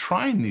 Unless you're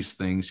trying these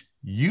things,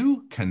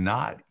 you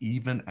cannot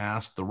even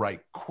ask the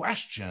right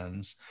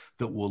questions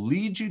that will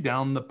lead you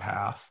down the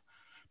path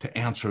to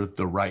answer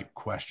the right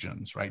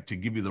questions, right? To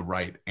give you the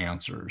right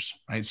answers,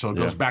 right? So it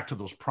goes back to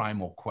those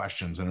primal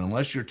questions. And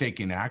unless you're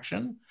taking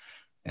action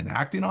and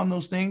acting on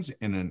those things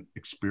in an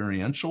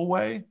experiential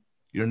way,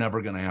 you're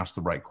never going to ask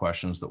the right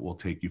questions that will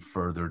take you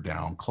further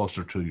down,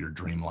 closer to your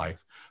dream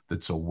life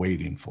that's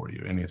awaiting for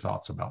you. Any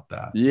thoughts about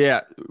that?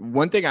 Yeah.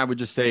 One thing I would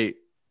just say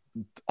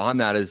on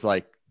that is,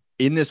 like,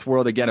 in this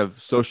world, again,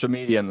 of social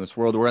media and this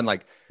world we're in,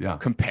 like,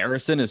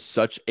 comparison is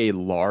such a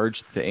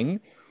large thing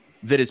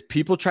that as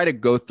people try to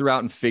go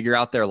throughout and figure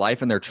out their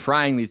life, and they're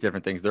trying these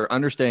different things, they're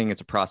understanding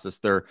it's a process,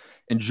 they're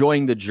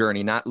enjoying the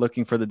journey, not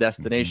looking for the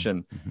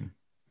destination. Mm-hmm.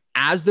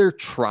 As they're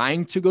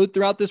trying to go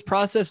throughout this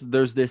process,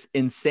 there's this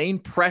insane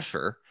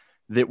pressure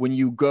that when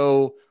you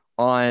go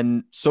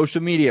on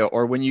social media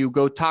or when you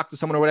go talk to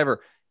someone or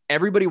whatever,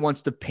 everybody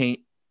wants to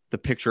paint the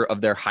picture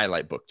of their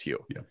highlight book to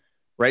you. Yeah.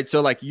 Right.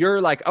 So like,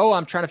 you're like, oh,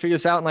 I'm trying to figure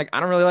this out. And like, I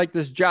don't really like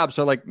this job.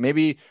 So like,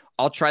 maybe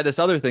I'll try this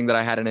other thing that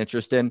I had an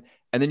interest in.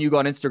 And then you go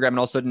on Instagram and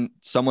all of a sudden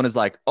someone is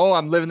like, oh,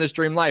 I'm living this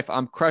dream life.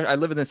 I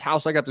live in this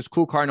house. I got this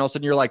cool car. And all of a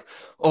sudden you're like,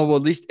 oh, well,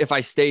 at least if I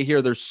stay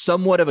here, there's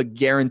somewhat of a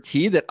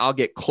guarantee that I'll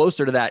get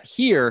closer to that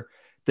here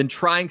than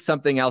trying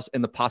something else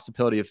in the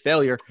possibility of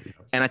failure.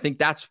 And I think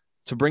that's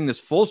to bring this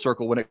full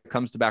circle when it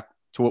comes to back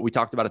to what we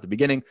talked about at the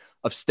beginning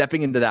of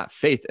stepping into that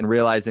faith and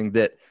realizing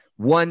that,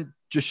 one,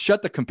 just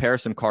shut the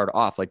comparison card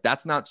off. Like,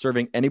 that's not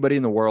serving anybody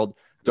in the world.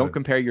 Don't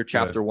compare your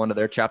chapter 1 to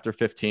their chapter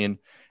 15.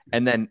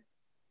 And then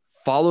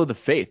follow the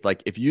faith.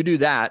 Like, if you do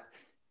that,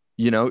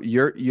 you know,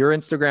 your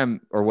Instagram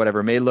or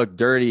whatever may look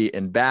dirty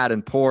and bad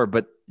and poor,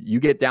 but you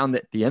get down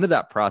at the end of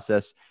that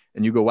process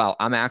and you go, wow,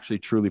 I'm actually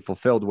truly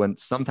fulfilled. When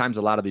sometimes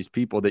a lot of these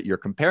people that you're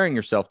comparing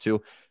yourself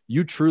to,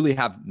 you truly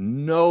have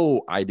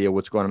no idea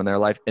what's going on in their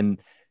life. And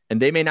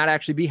they may not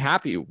actually be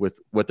happy with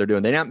what they're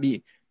doing.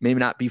 They may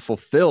not be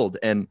fulfilled.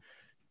 And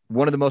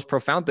one of the most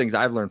profound things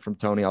I've learned from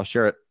Tony, I'll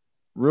share it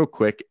real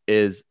quick,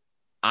 is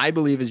I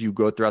believe as you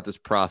go throughout this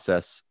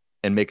process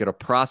and make it a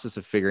process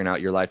of figuring out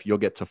your life, you'll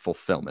get to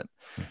fulfillment.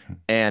 Mm-hmm.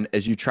 And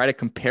as you try to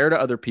compare to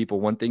other people,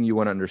 one thing you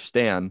want to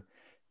understand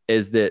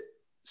is that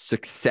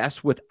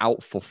success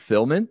without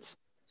fulfillment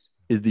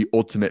is the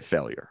ultimate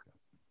failure.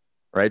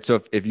 right?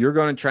 So if you're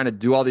going to try to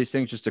do all these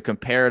things just to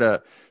compare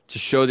to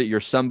show that you're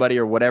somebody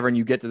or whatever, and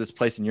you get to this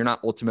place and you're not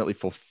ultimately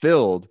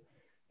fulfilled,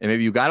 and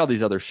maybe you got all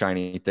these other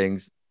shiny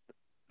things,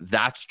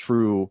 that's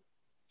true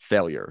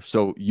failure.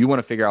 So you want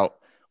to figure out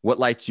what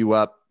lights you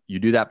up. You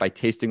do that by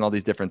tasting all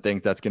these different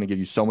things. That's going to give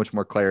you so much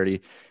more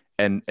clarity.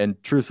 And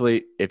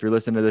truthfully, if you're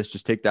listening to this,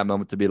 just take that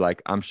moment to be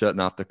like, I'm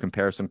shutting off the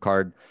comparison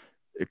card,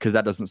 because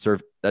that doesn't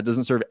serve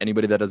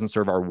anybody. That doesn't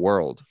serve our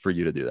world for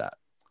you to do that.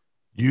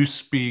 You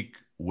speak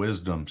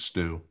wisdom,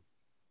 Stu.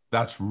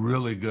 That's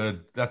really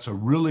good. That's a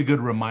really good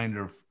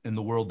reminder in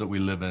the world that we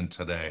live in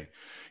today.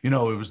 You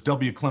know, it was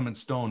W. Clement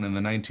Stone in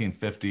the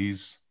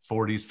 1950s,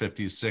 40s,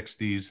 50s,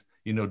 60s.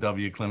 You know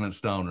W. Clement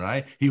Stone,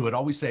 right? He would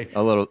always say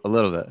a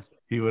little bit.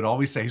 He would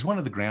always say he's one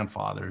of the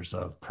grandfathers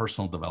of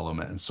personal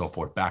development and so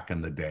forth back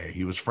in the day.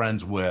 He was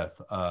friends with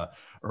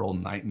Earl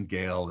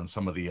Nightingale and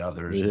some of the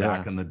others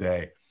back in the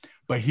day.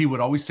 But he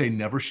would always say,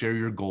 never share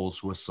your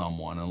goals with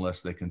someone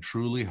unless they can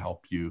truly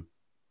help you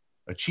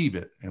achieve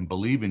it and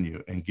believe in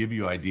you and give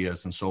you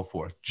ideas and so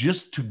forth.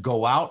 Just to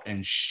go out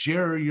and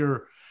share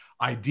your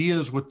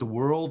ideas with the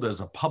world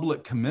as a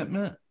public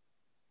commitment,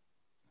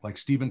 like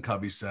Stephen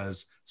Covey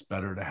says, it's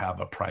better to have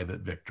a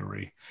private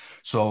victory.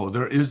 So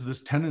there is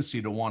this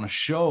tendency to want to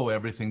show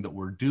everything that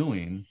we're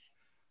doing.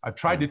 I've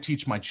tried to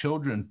teach my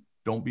children,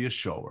 don't be a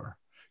shower.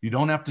 You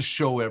don't have to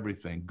show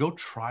everything. Go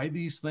try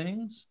these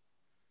things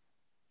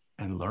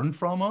and learn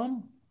from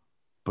them,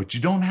 but you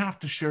don't have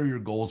to share your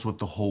goals with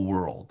the whole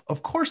world.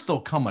 Of course, there'll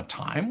come a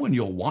time when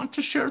you'll want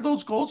to share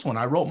those goals. When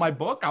I wrote my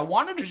book, I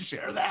wanted to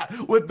share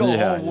that with the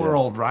whole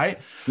world, right?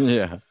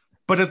 Yeah.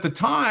 But at the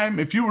time,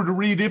 if you were to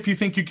read If You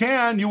Think You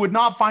Can, you would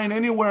not find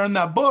anywhere in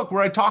that book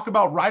where I talk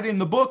about writing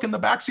the book in the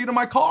backseat of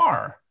my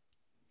car.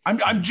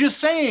 I'm just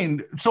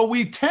saying. So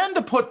we tend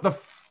to put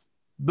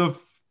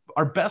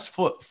our best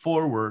foot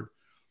forward,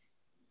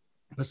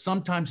 but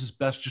sometimes it's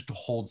best just to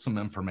hold some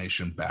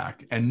information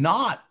back and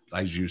not,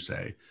 as you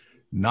say,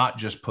 not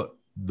just put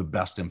the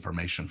best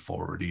information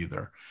forward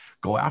either.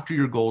 Go after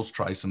your goals,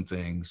 try some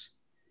things.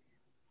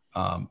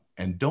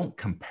 And don't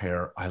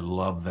compare. I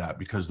love that,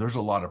 because there's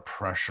a lot of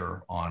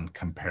pressure on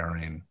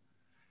comparing.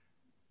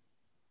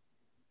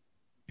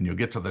 And you'll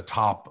get to the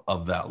top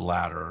of that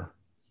ladder,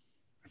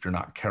 if you're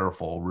not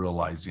careful,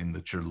 realizing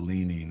that you're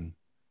leaning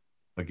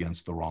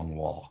against the wrong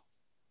wall.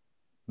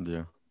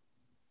 Yeah.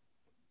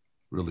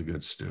 Really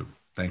good, Stu.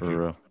 Thank For you.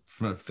 real.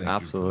 Thank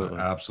Absolutely. you for that.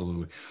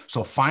 Absolutely.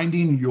 So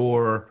finding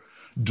your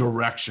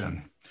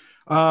direction.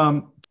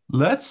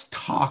 Let's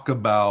talk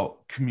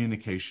about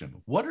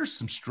communication. What are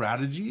some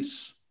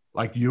strategies?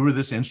 Like, you were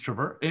this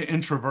introvert.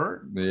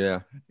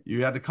 Yeah.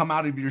 You had to come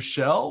out of your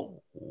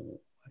shell.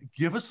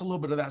 Give us a little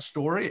bit of that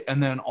story,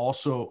 and then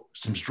also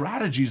some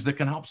strategies that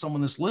can help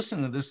someone that's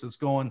listening to this, that's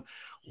going,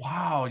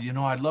 wow, you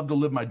know, I'd love to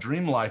live my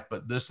dream life,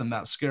 but this and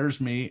that scares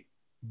me.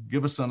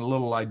 Give us a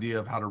little idea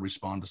of how to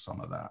respond to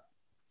some of that.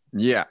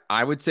 Yeah.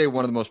 I would say two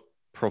of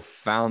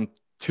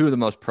the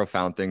most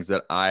profound things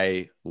that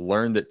I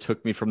learned that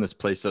took me from this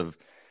place of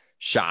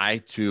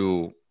shy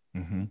to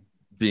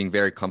being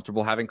very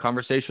comfortable having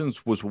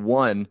conversations was,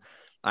 one,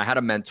 I had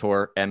a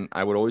mentor and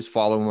I would always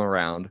follow him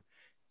around,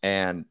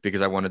 and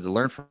because I wanted to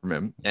learn from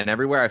him, and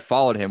everywhere I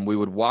followed him, we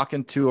would walk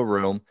into a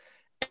room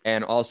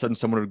and all of a sudden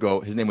someone would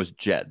go, his name was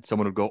Jed.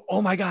 Someone would go,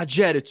 oh my God,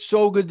 Jed, it's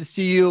so good to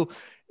see you.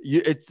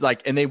 It's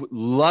like, and they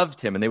loved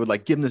him and they would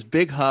like give him this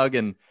big hug,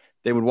 and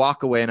they would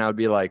walk away and I would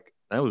be like,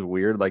 that was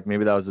weird. Like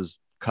maybe that was his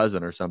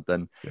cousin or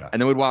something. Yeah.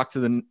 And then we'd walk to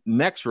the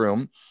next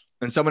room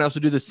and someone else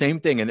would do the same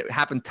thing. And it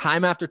happened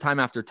time after time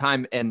after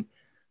time. And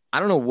I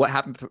don't know what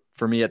happened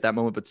for me at that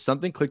moment, but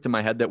something clicked in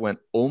my head that went,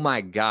 oh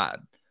my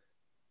God.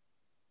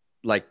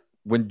 Like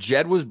when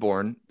Jed was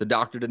born, the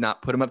doctor did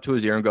not put him up to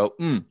his ear and go,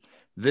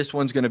 this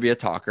one's going to be a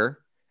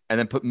talker. And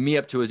then put me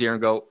up to his ear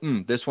and go,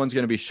 this one's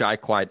going to be shy,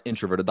 quiet,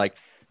 introverted. Like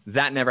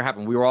that never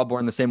happened. We were all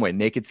born the same way,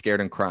 naked,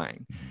 scared, and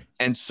crying.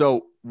 And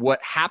so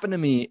what happened to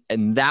me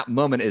in that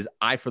moment is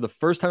for the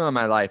first time in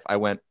my life, I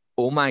went,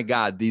 oh my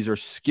God, these are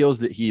skills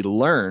that he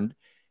learned.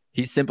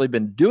 He's simply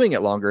been doing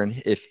it longer.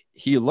 And if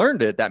he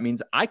learned it, that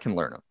means I can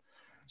learn them.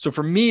 So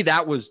for me,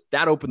 that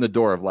opened the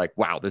door of like,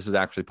 wow, this is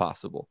actually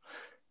possible.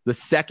 The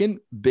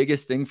second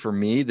biggest thing for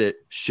me that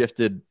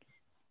shifted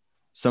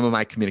some of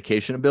my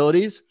communication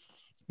abilities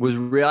was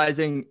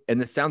realizing,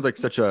 and this sounds like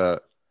such an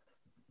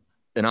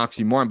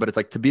oxymoron, but it's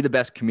like, to be the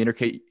best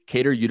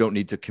communicator, you don't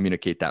need to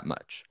communicate that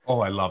much. Oh,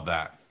 I love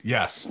that.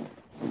 Yes.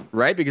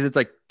 Right? Because it's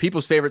like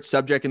people's favorite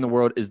subject in the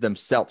world is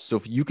themselves. So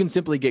if you can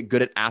simply get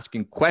good at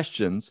asking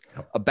questions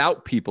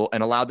about people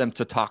and allow them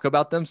to talk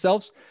about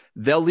themselves,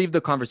 they'll leave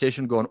the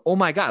conversation going, oh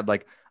my God,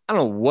 like, I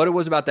don't know what it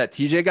was about that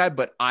TJ guy,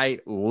 but I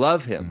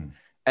love him.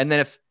 And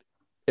then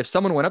if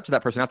someone went up to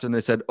that person after and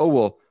they said, oh,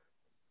 well,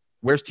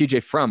 where's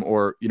TJ from?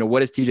 Or, you know,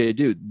 what does TJ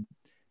do?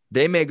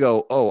 They may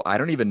go, oh, I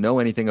don't even know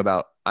anything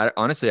about,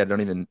 honestly, I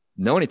don't even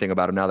know anything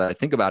about him now that I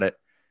think about it,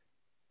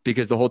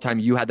 because the whole time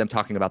you had them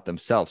talking about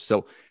themselves.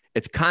 So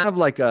it's kind of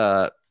like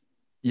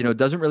it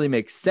doesn't really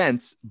make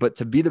sense, but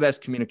to be the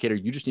best communicator,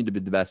 you just need to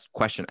be the best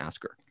question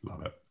asker.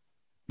 Love it.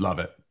 Love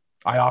it.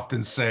 I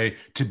often say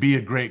to be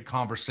a great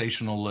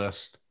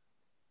conversationalist,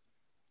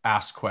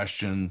 ask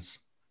questions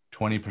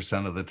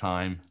 20% of the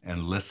time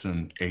and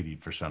listen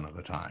 80% of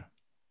the time.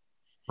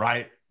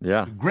 Right?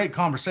 Yeah. Great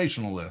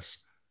conversationalists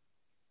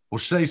will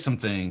say some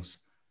things,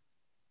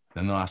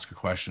 then they'll ask a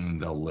question and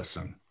they'll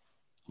listen.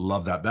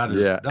 Love that. That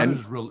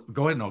is real.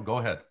 Go ahead. No, go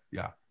ahead.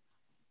 Yeah.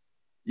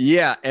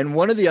 Yeah. And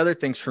one of the other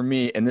things for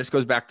me, and this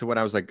goes back to when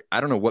I was like,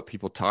 I don't know what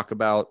people talk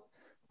about.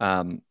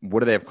 What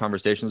do they have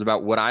conversations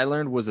about? What I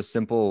learned was a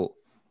simple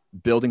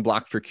building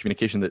block for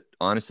communication that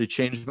honestly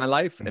changed my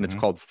life. And it's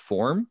called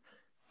FORM.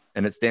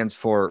 And it stands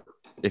for,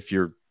 if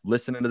you're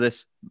listening to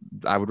this,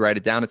 I would write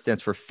it down. It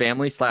stands for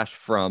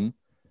family/from,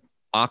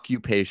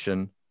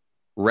 occupation,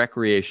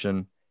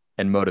 recreation,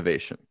 and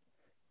motivation.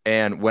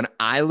 And when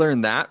I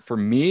learned that, for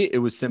me, it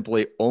was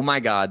simply, oh my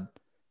God,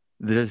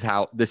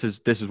 this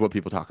is what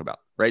people talk about,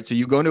 right? So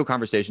you go into a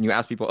conversation, you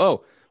ask people,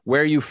 oh,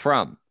 where are you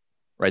from?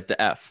 Right? The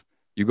F.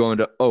 You go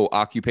into, oh,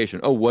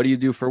 occupation. Oh, what do you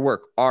do for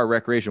work? R,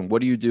 recreation.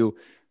 What do you do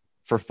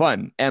for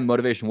fun? M,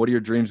 motivation. What are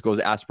your dreams, goals,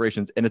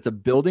 aspirations? And it's a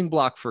building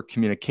block for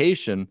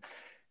communication.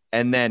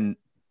 And then,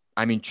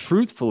 I mean,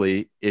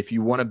 truthfully, if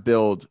you want to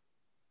build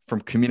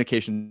from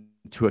communication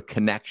to a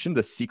connection,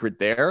 the secret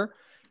there,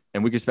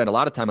 and we could spend a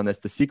lot of time on this,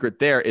 the secret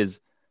there is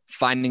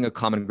finding a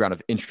common ground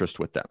of interest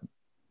with them,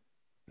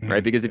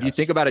 right? Because if you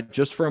think about it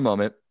just for a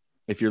moment,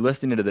 if you're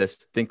listening to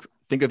this, think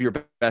of your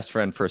best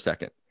friend for a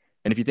second.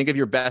 And if you think of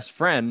your best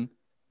friend,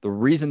 the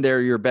reason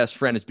they're your best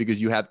friend is because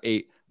you have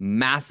a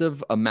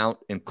massive amount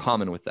in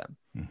common with them.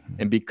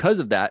 And because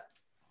of that,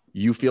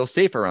 you feel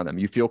safe around them.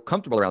 You feel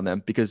comfortable around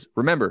them because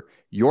remember,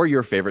 you're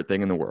your favorite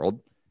thing in the world.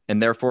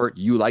 And therefore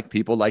you like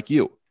people like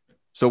you.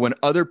 So when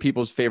other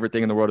people's favorite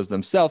thing in the world is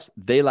themselves,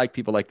 they like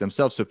people like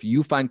themselves. So if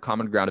you find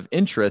common ground of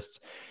interests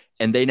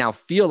and they now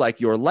feel like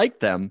you're like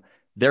them,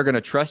 they're going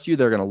to trust you.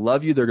 They're going to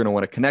love you. They're going to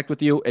want to connect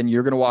with you. And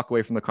you're going to walk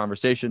away from the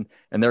conversation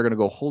and they're going to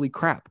go, holy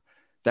crap,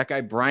 that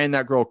guy, Brian,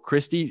 that girl,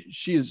 Christy,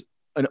 she is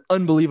an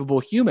unbelievable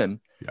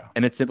human. Yeah.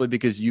 And it's simply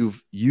because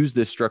you've used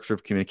this structure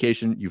of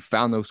communication. You've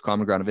found those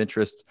common ground of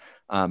interests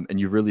and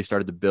you've really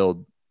started to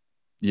build,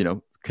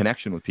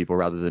 connection with people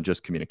rather than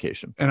just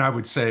communication. And I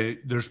would say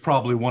there's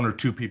probably one or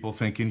two people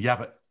thinking, yeah,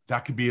 but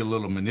that could be a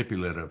little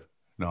manipulative.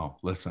 No,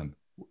 listen,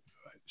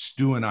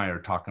 Stu and I are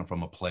talking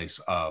from a place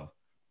of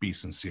be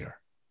sincere.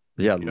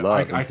 Yeah,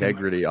 love,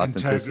 integrity,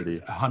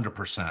 authenticity.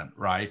 100%,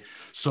 right?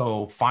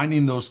 So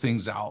finding those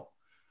things out,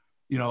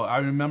 I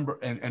remember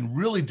and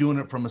really doing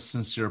it from a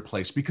sincere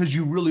place because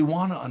you really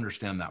want to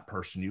understand that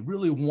person. You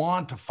really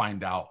want to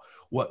find out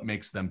what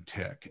makes them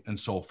tick and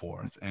so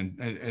forth.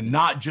 And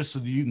not just so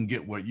that you can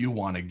get what you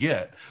want to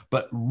get,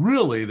 but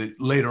really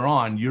that later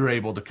on you're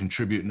able to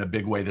contribute in a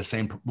big way, the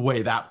same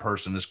way that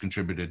person has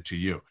contributed to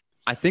you.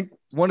 I think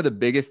one of the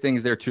biggest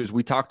things there too is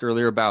we talked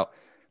earlier about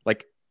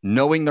like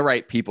knowing the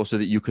right people so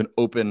that you can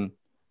open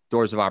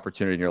doors of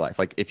opportunity in your life.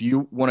 Like if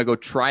you want to go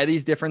try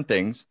these different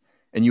things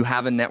and you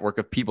have a network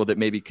of people that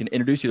maybe can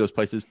introduce you to those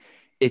places,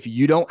 if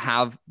you don't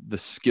have the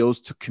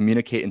skills to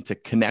communicate and to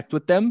connect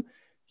with them,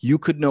 you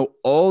could know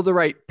all the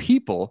right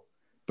people,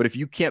 but if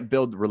you can't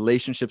build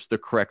relationships the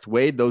correct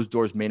way, those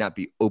doors may not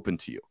be open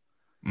to you.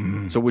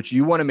 So what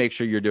you want to make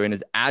sure you're doing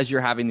is as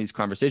you're having these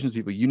conversations with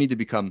people, you need to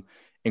become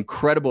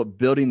incredible at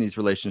building these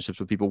relationships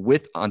with people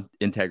with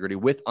integrity,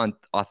 with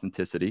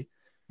authenticity,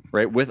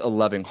 right? With a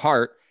loving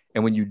heart.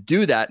 And when you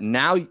do that,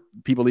 now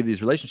people leave these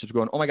relationships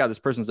going, oh my God, this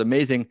person's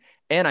amazing.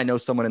 And I know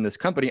someone in this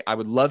company. I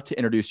would love to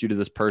introduce you to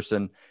this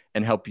person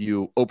and help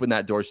you open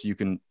that door so you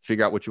can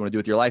figure out what you want to do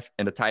with your life.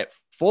 And to tie it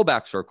full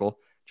back circle,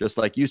 just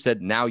like you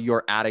said, now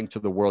you're adding to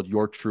the world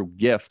your true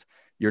gift.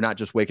 You're not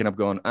just waking up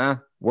going,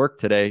 work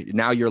today.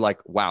 Now you're like,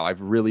 wow,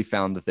 I've really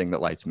found the thing that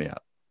lights me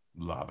up.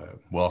 Love it.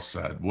 Well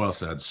said. Well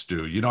said,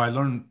 Stu. I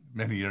learned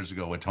many years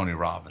ago with Tony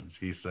Robbins.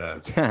 He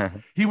said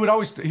he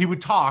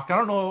would talk. I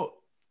don't know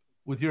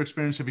with your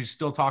experience if he's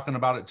still talking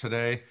about it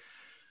today,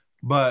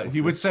 but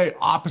he would say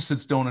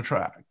opposites don't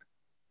attract.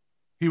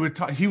 He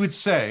would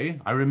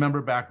say, I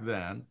remember back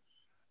then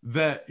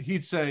that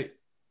he'd say,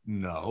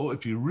 no,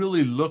 if you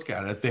really look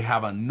at it, they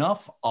have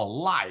enough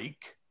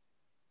alike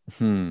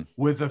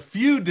with a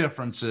few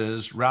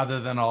differences rather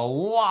than a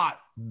lot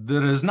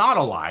that is not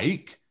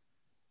alike,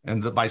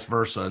 and the vice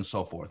versa and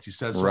so forth. He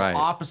said, so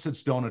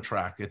opposites don't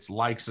attract. It's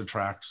likes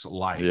attracts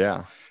like.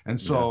 Yeah. And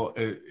so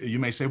you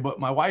may say, but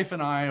my wife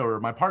and I, or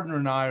my partner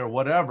and I, or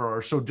whatever,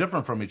 are so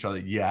different from each other.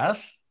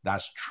 Yes,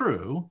 that's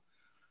true,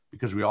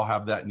 because we all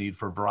have that need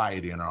for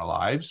variety in our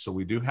lives. So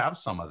we do have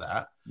some of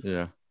that.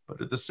 Yeah. But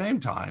at the same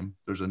time,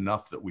 there's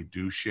enough that we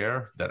do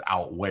share that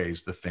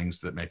outweighs the things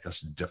that make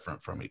us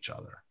different from each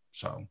other.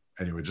 So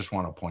anyway, just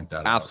want to point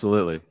that out.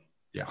 Absolutely.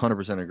 Yeah.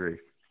 100% agree.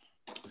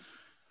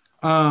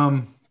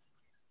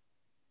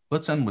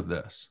 Let's end with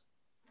this.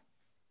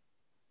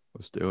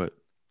 Let's do it.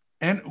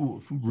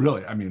 And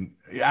really, I mean,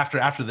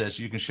 after this,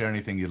 you can share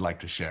anything you'd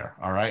like to share.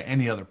 All right.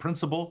 Any other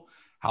principle,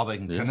 how they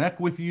can connect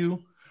with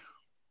you.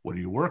 What are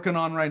you working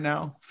on right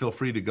now? Feel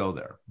free to go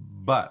there.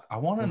 But I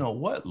want to know,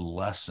 what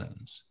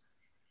lessons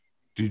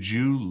did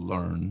you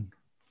learn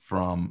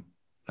from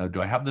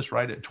do I have this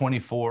right? At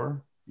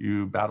 24,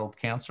 you battled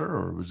cancer,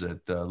 or was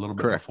it a little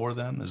bit Correct. before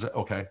then? Is it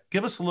okay?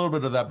 Give us a little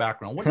bit of that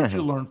background. What did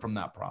you learn from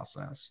that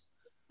process?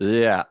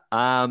 Yeah.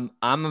 I'm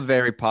a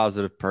very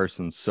positive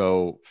person.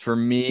 So for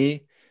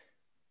me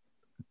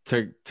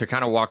to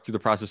kind of walk through the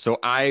process. So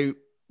I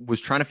was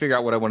trying to figure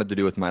out what I wanted to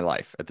do with my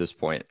life at this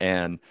point.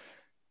 And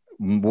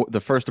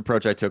the first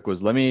approach I took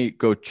was, let me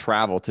go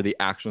travel to the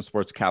action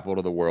sports capital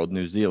of the world,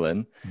 New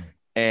Zealand.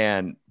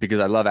 And because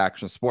I love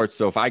action sports.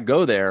 So if I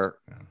go there,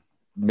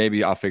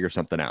 maybe I'll figure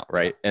something out.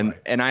 Right. And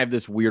I have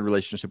this weird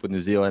relationship with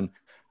New Zealand.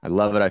 I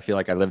love it. I feel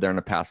like I lived there in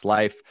a past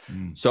life.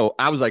 So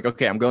I was like,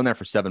 okay, I'm going there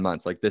for 7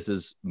 months. Like, this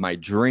is my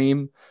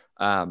dream.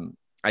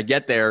 I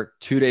get there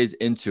 2 days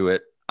into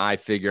it. I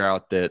figure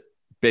out that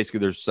basically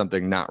there's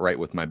something not right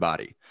with my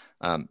body.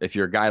 If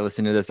you're a guy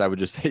listening to this, I would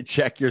just say,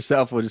 check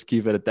yourself. We'll just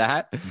keep it at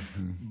that.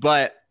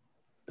 But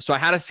so I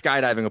had a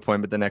skydiving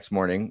appointment the next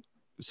morning.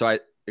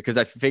 Because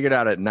I figured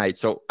out at night.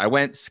 So I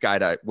went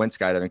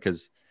skydiving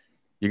because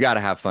you got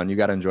to have fun. You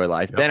got to enjoy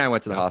life. Then I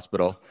went to the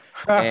hospital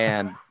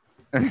and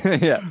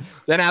yeah.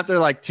 Then after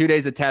like 2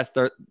 days of tests,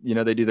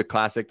 they do the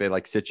classic. They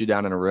like sit you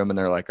down in a room and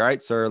they're like, all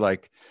right, sir,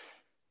 like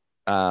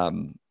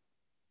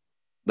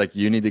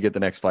you need to get the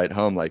next flight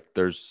home. Like,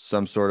 there's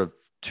some sort of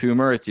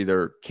tumor. It's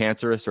either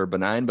cancerous or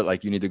benign, but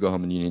like, you need to go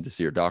home and you need to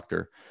see your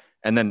doctor.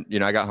 And then,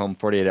 I got home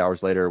 48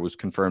 hours later, it was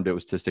confirmed it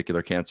was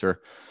testicular cancer.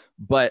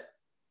 But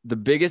the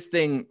biggest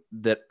thing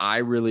that I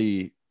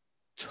really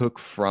took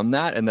from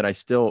that, and that I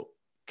still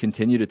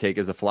continue to take,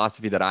 is a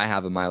philosophy that I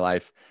have in my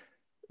life,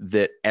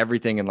 that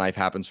everything in life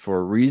happens for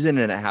a reason,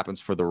 and it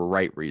happens for the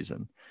right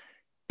reason.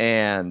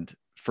 And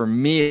for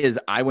me, is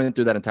I went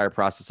through that entire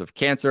process of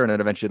cancer, and it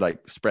eventually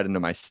like spread into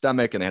my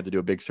stomach, and they had to do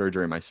a big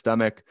surgery in my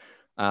stomach.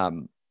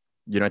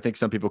 I think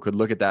some people could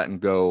look at that and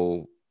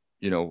go,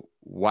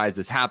 why is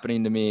this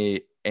happening to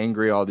me?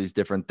 Angry, all these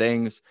different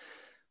things.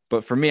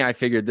 But for me, I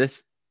figured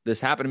this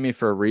happened to me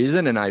for a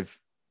reason, and I've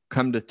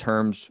come to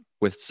terms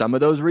with some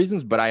of those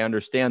reasons, but I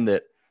understand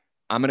that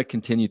I'm going to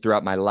continue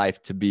throughout my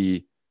life to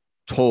be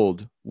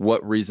told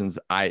what reasons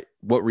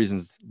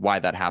why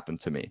that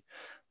happened to me.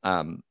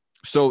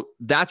 So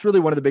that's really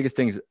one of the biggest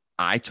things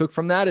I took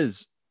from that,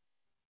 is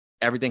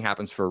everything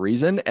happens for a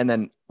reason. And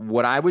then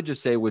what I would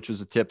just say, which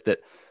was a tip that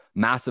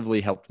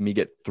massively helped me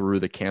get through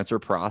the cancer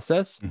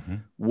process,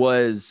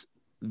 was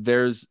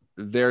there's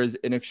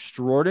an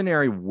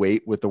extraordinary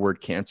weight with the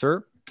word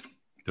cancer.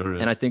 There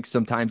is. And I think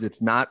sometimes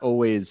it's not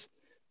always,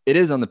 it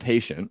is on the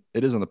patient,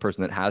 it is on the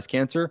person that has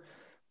cancer,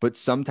 but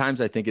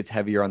sometimes I think it's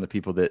heavier on the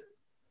people that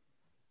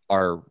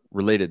are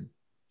related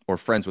or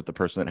friends with the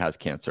person that has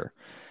cancer.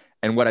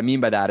 And what I mean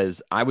by that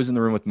is, I was in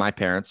the room with my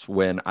parents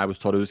when I was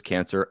told it was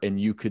cancer,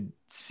 and you could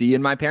see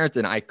in my parents,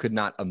 and I could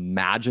not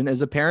imagine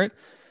as a parent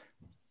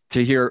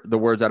to hear the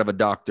words out of a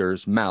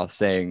doctor's mouth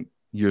saying,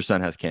 your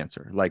son has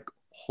cancer. Like,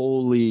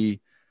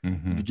 holy,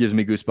 it gives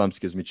me goosebumps,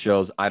 gives me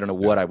chills. I don't know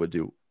what I would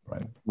do.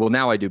 Right. Well,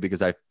 now I do,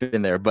 because I've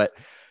been there, but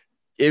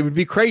it would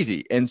be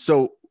crazy. And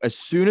so as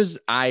soon as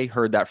I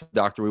heard that from the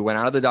doctor, we went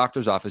out of the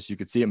doctor's office. You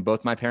could see in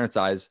both my parents'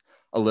 eyes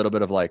a little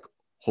bit of like,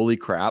 holy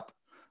crap,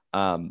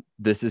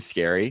 this is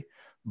scary.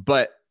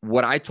 But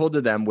what I told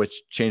to them,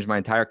 which changed my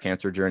entire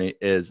cancer journey,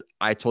 is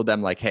I told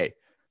them like, hey,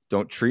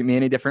 don't treat me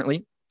any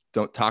differently.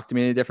 Don't talk to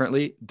me any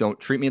differently. Don't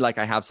treat me like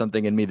I have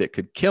something in me that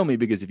could kill me,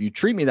 because if you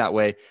treat me that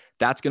way,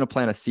 that's going to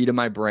plant a seed in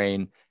my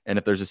brain. And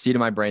if there's a seed in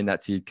my brain,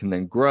 that seed can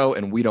then grow,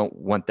 and we don't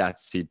want that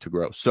seed to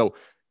grow. So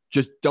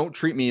just don't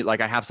treat me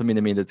like I have something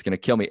in me that's going to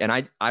kill me.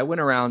 And I went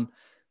around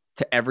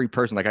to every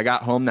person. Like, I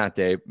got home that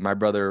day, my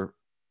brother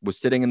was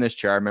sitting in this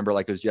chair. I remember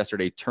like it was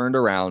yesterday, turned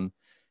around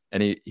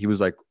and he was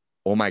like,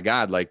 oh my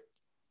God, like,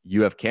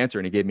 you have cancer.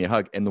 And he gave me a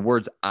hug. And the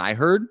words I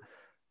heard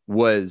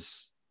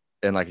was,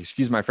 and like,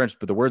 excuse my French,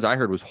 but the words I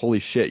heard was, holy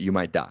shit, you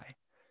might die.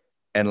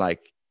 And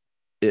like,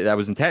 that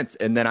was intense.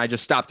 And then I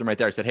just stopped him right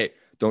there. I said, hey,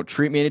 don't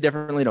treat me any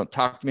differently. Don't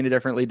talk to me any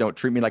differently. Don't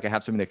treat me like I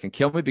have something that can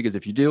kill me, because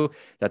if you do,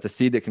 that's a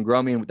seed that can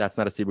grow me, and that's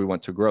not a seed we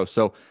want to grow.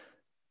 So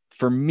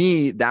for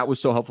me, that was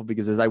so helpful,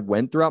 because as I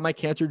went throughout my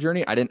cancer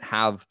journey, I didn't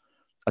have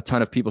a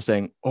ton of people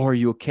saying, oh, are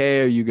you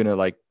okay? Are you going to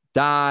like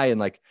die? And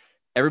like,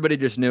 everybody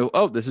just knew,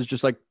 oh, this is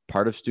just like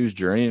part of Stu's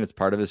journey, and it's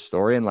part of his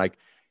story. And like,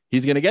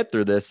 he's going to get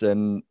through this,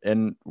 and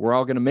we're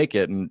all going to make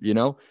it. And,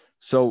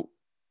 so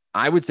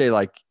I would say,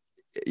 like,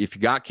 if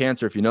you got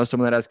cancer, if you know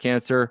someone that has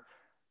cancer,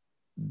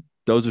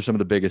 those are some of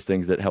the biggest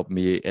things that helped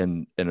me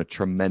in a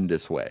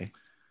tremendous way.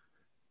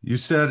 You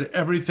said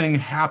everything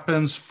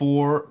happens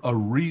for a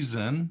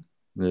reason.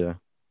 Yeah.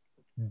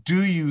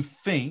 Do you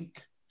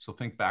think, so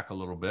think back a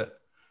little bit.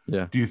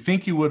 Yeah. Do you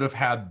think you would have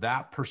had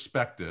that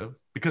perspective?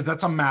 Because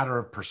that's a matter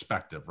of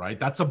perspective, right?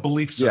 That's a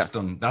belief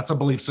system. Yes. That's a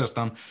belief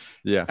system.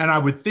 Yeah. And I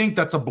would think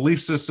that's a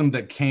belief system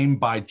that came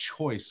by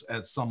choice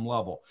at some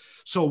level.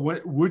 So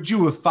would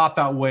you have thought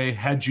that way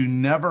had you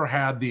never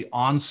had the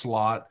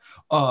onslaught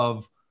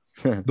of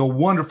the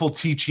wonderful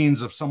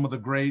teachings of some of the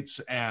greats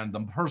and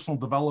the personal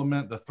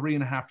development, the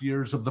 3.5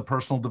 years of the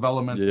personal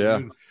development?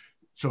 Yeah.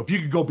 So if you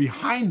could go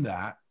behind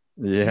that,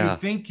 Do you Yeah.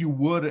 think you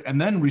would,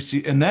 and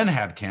then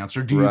had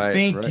cancer? Do you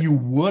think you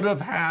would have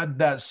had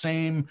that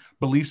same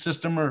belief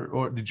system,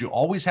 or did you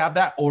always have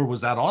that? Or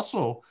was that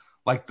also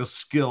like the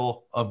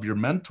skill of your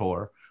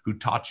mentor who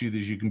taught you that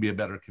you can be a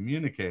better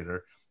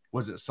communicator?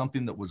 Was it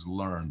something that was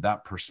learned,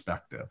 that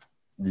perspective?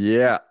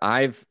 Yeah,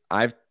 I've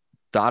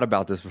thought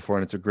about this before,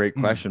 and it's a great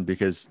question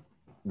because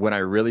when I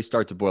really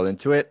start to boil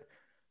into it,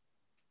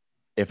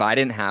 if I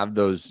didn't have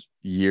those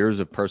years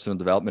of personal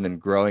development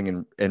and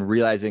growing and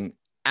realizing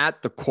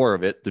at the core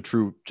of it, the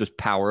true just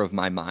power of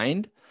my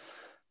mind,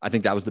 I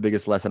think that was the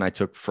biggest lesson I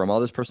took from all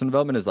this personal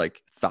development is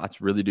like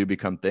thoughts really do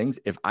become things.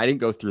 If I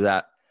didn't go through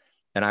that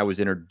and I was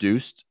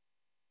introduced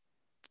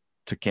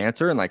to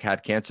cancer and like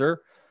had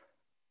cancer,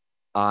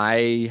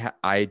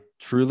 I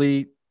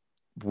truly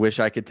wish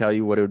I could tell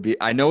you what it would be.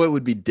 I know it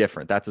would be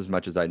different. That's as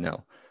much as I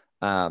know.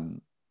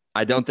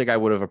 I don't think I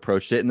would have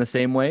approached it in the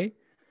same way.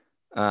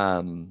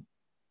 And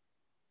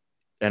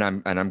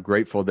I'm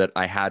grateful that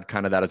I had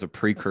kind of that as a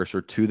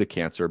precursor to the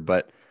cancer.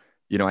 But,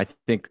 you know, I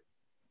think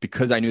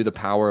because I knew the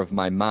power of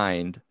my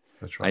mind,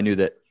 That's right. I knew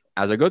that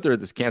as I go through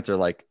this cancer,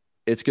 like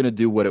it's going to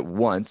do what it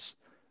wants.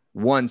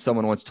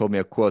 Someone once told me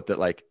a quote that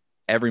like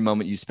every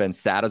moment you spend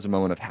sad is a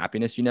moment of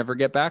happiness you never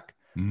get back.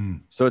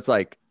 So it's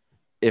like,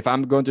 if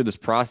I'm going through this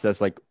process,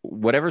 like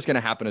whatever's going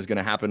to happen is going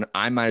to happen.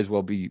 I might as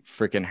well be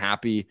freaking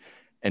happy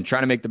and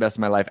trying to make the best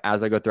of my life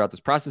as I go throughout this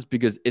process,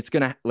 because it's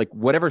going to, like,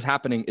 whatever's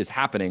happening is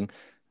happening.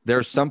 There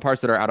are some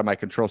parts that are out of my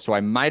control. So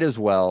I might as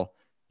well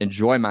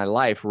enjoy my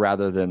life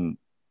rather than,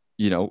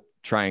 you know,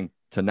 trying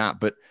to not.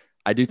 But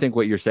I do think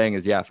what you're saying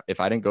is, yeah, if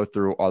I didn't go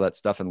through all that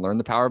stuff and learn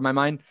the power of my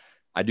mind,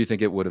 I do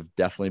think it would have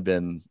definitely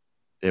been,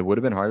 it would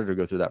have been harder to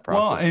go through that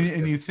process. Well,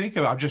 and you think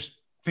of, I'm just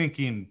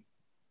thinking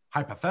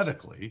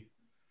hypothetically,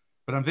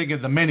 but I'm thinking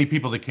of the many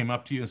people that came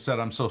up to you and said,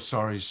 I'm so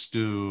sorry,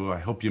 Stu, I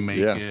hope you make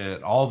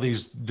it, all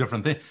these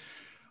different things.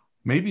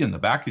 Maybe in the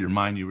back of your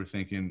mind, you were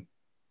thinking,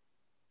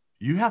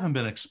 you haven't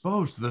been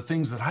exposed to the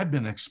things that I've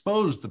been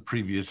exposed the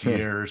previous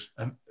years.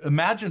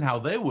 Imagine how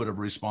they would have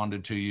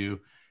responded to you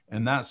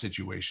in that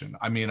situation.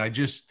 I mean,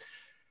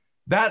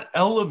 that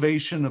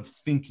elevation of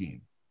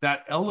thinking,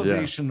 that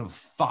elevation of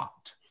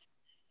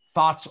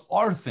thoughts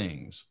are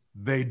things,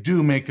 they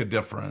do make a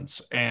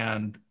difference.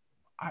 And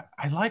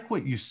I like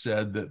what you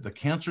said, that the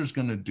cancer is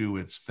going to do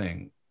its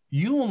thing.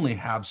 You only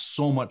have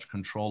so much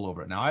control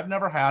over it. Now, I've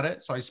never had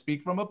it, so I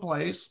speak from a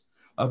place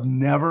of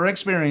never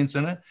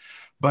experiencing it.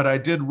 But I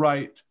did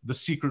write The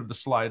Secret of the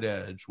Slight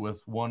Edge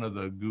with one of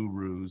the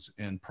gurus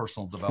in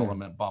personal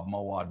development, Bob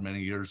Mowad,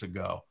 many years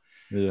ago.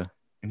 Yeah.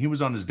 And he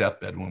was on his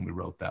deathbed when we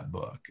wrote that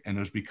book. And it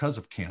was because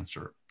of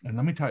cancer. And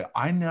let me tell you,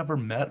 I never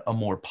met a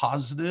more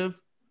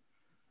positive,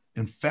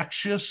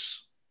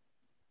 infectious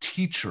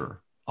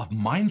teacher of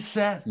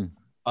mindset,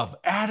 of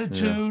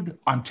attitude. Yeah.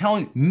 I'm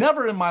telling you,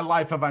 never in my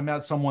life have I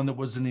met someone that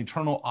was an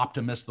eternal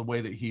optimist the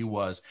way that he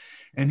was.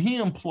 And he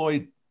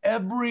employed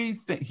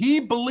everything.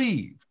 He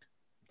believed,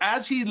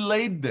 as he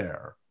laid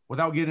there,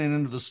 without getting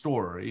into the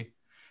story,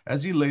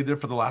 as he laid there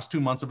for the last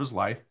 2 months of his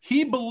life,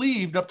 he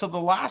believed up to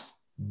the last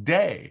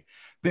day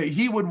that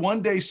he would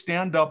one day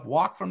stand up,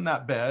 walk from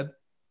that bed,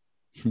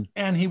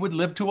 and he would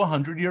live to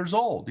 100 years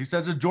old. He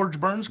says, if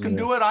George Burns can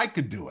do it, I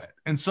could do it.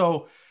 And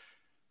so,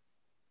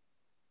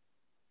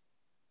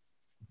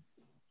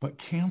 but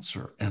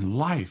cancer and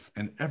life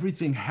and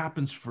everything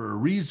happens for a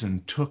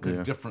reason took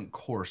a different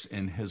course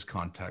in his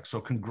context.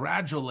 So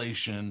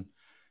congratulations.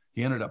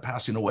 He ended up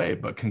passing away,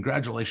 but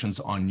congratulations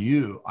on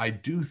you. I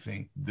do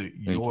think that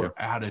your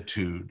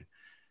attitude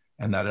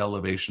and that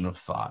elevation of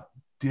thought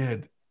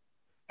did,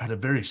 at a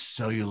very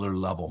cellular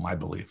level, my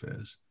belief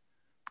is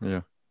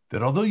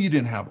that although you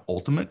didn't have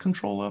ultimate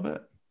control of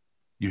it,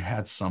 you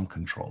had some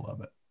control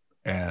of it.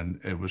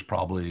 And it was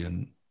probably,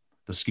 in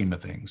the scheme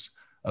of things,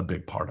 a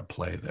big part of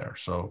play there.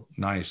 So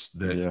nice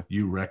that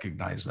you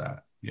recognize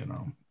that, you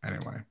know,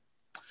 anyway.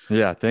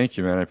 Yeah. Thank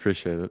you, man. I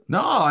appreciate it.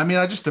 No, I mean,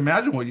 I just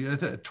imagine what you,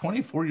 at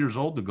 24 years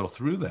old, to go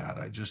through that,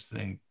 I just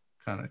think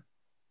kind of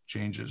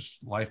changes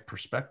life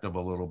perspective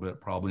a little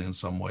bit, probably in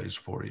some ways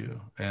for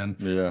you.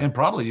 And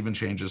probably even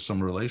changes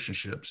some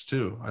relationships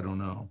too. I don't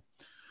know.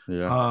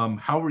 Yeah.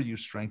 How were you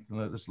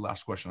strengthened? This is the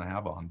last question I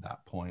have on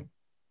that point.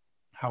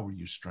 How were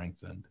you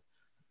strengthened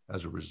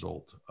as a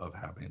result of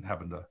having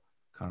to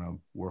kind of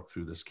work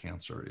through this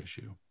cancer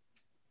issue?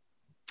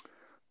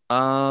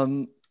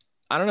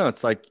 I don't know.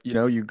 It's like, you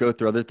know, you go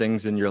through other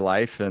things in your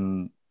life,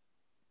 and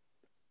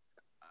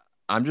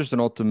I'm just an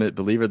ultimate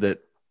believer that,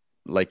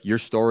 like, your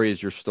story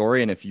is your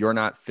story. And if you're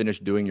not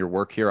finished doing your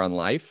work here on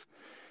life,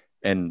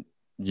 and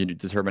you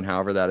determine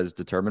however that is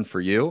determined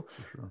for you,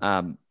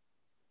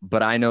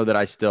 but I know that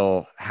I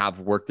still have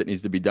work that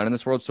needs to be done in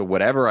this world. So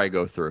whatever I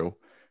go through,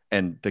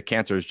 and the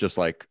cancer is just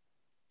like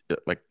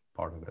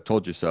part of it.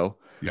 Told you so.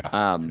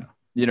 Yeah.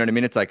 You know what I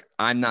mean? It's like,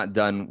 I'm not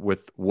done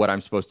with what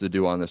I'm supposed to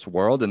do on this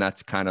world. And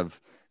that's kind of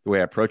the way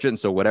I approach it. And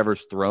so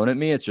whatever's thrown at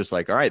me, it's just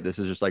like, all right, this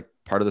is just like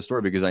part of the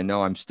story, because I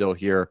know I'm still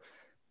here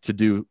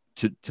to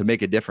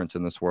make a difference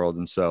in this world.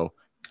 And so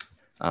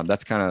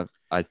that's kind of,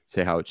 I'd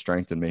say, how it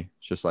strengthened me.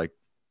 It's just like,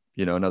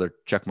 you know, another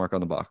check mark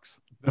on the box.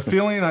 The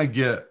feeling I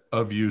get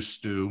of you,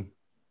 Stu,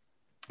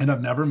 and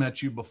I've never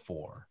met you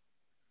before,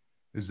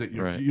 is that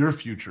your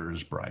future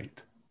is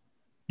bright.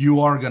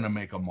 You are going to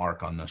make a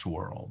mark on this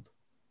world.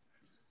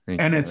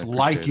 And it's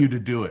like you to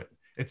do it.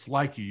 It's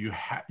like you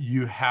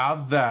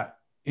have that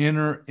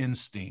inner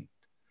instinct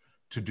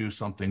to do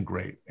something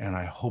great. And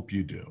I hope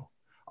you do.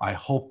 I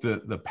hope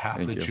that the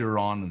path that you're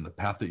on and the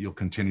path that you'll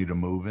continue to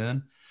move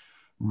in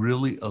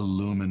really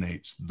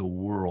illuminates the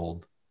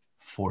world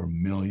for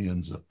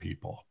millions of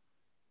people.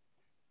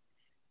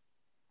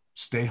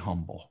 Stay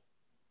humble,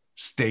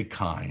 stay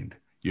kind.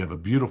 You have a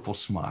beautiful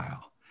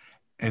smile.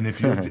 And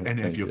if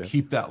you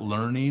keep that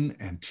learning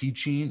and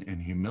teaching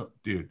and humility,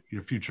 dude,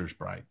 your future's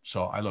bright.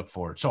 So I look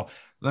forward. So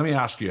let me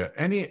ask you,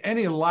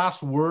 any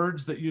last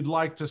words that you'd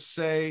like to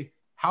say?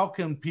 How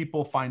can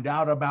people find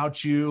out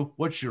about you?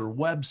 What's your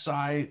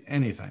website?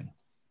 Anything?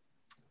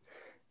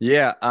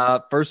 Yeah.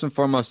 First and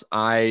foremost,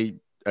 I,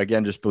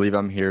 again, just believe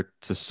I'm here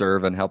to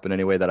serve and help in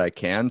any way that I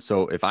can.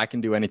 So if I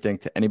can do anything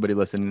to anybody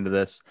listening to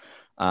this,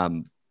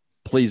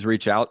 please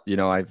reach out. You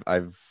know, I've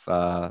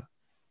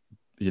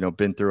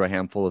been through a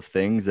handful of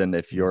things. And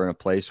if you're in a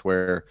place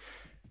where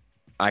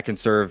I can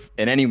serve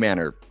in any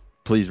manner,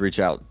 please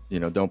reach out,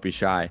 don't be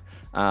shy.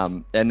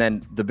 And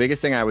then the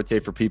biggest thing I would say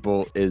for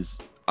people is,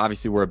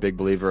 obviously we're a big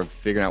believer of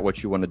figuring out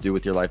what you want to do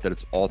with your life, that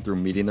it's all through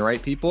meeting the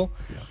right people.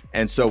 Yeah.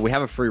 And so we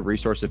have a free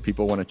resource if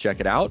people want to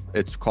check it out.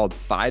 It's called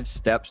 5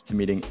 Steps to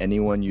Meeting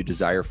Anyone You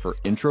Desire for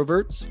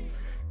Introverts.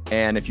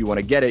 And if you want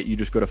to get it, you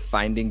just go to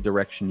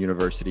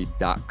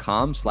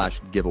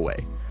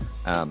findingdirectionuniversity.com/giveaway.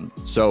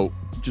 So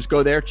just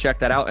go there, check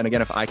that out. And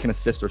again, if I can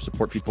assist or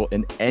support people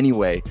in any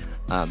way,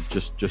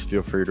 just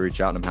feel free to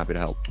reach out and I'm happy to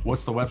help.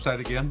 What's the website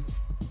again?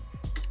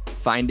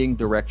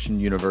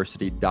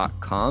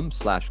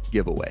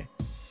 findingdirectionuniversity.com/giveaway.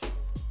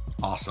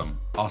 Awesome.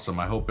 Awesome.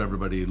 I hope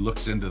everybody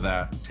looks into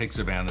that, takes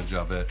advantage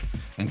of it,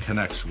 and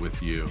connects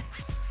with you.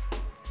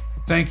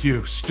 Thank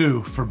you,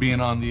 Stu, for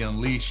being on the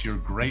Unleash Your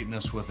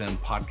Greatness Within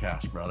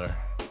podcast, brother.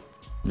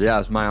 Yeah,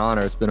 it's my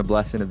honor. It's been a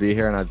blessing to be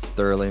here, and I've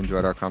thoroughly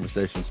enjoyed our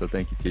conversation. So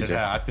thank you, TJ.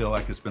 Yeah, I feel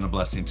like it's been a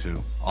blessing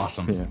too.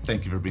 Awesome. Yeah.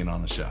 Thank you for being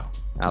on the show.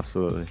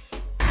 Absolutely.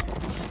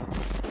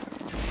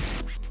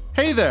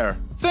 Hey there.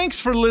 Thanks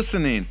for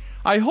listening.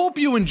 I hope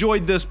you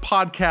enjoyed this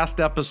podcast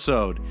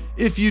episode.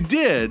 If you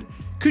did,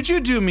 could you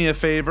do me a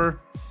favor?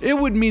 It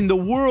would mean the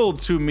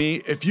world to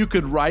me if you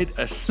could write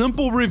a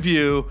simple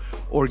review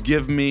or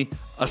give me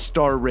a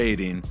star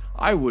rating.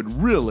 I would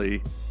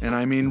really, and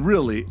I mean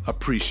really,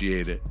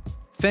 appreciate it.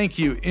 Thank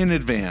you in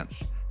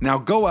advance. Now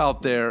go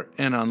out there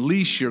and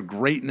unleash your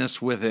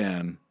greatness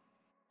within.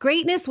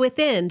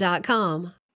 GreatnessWithin.com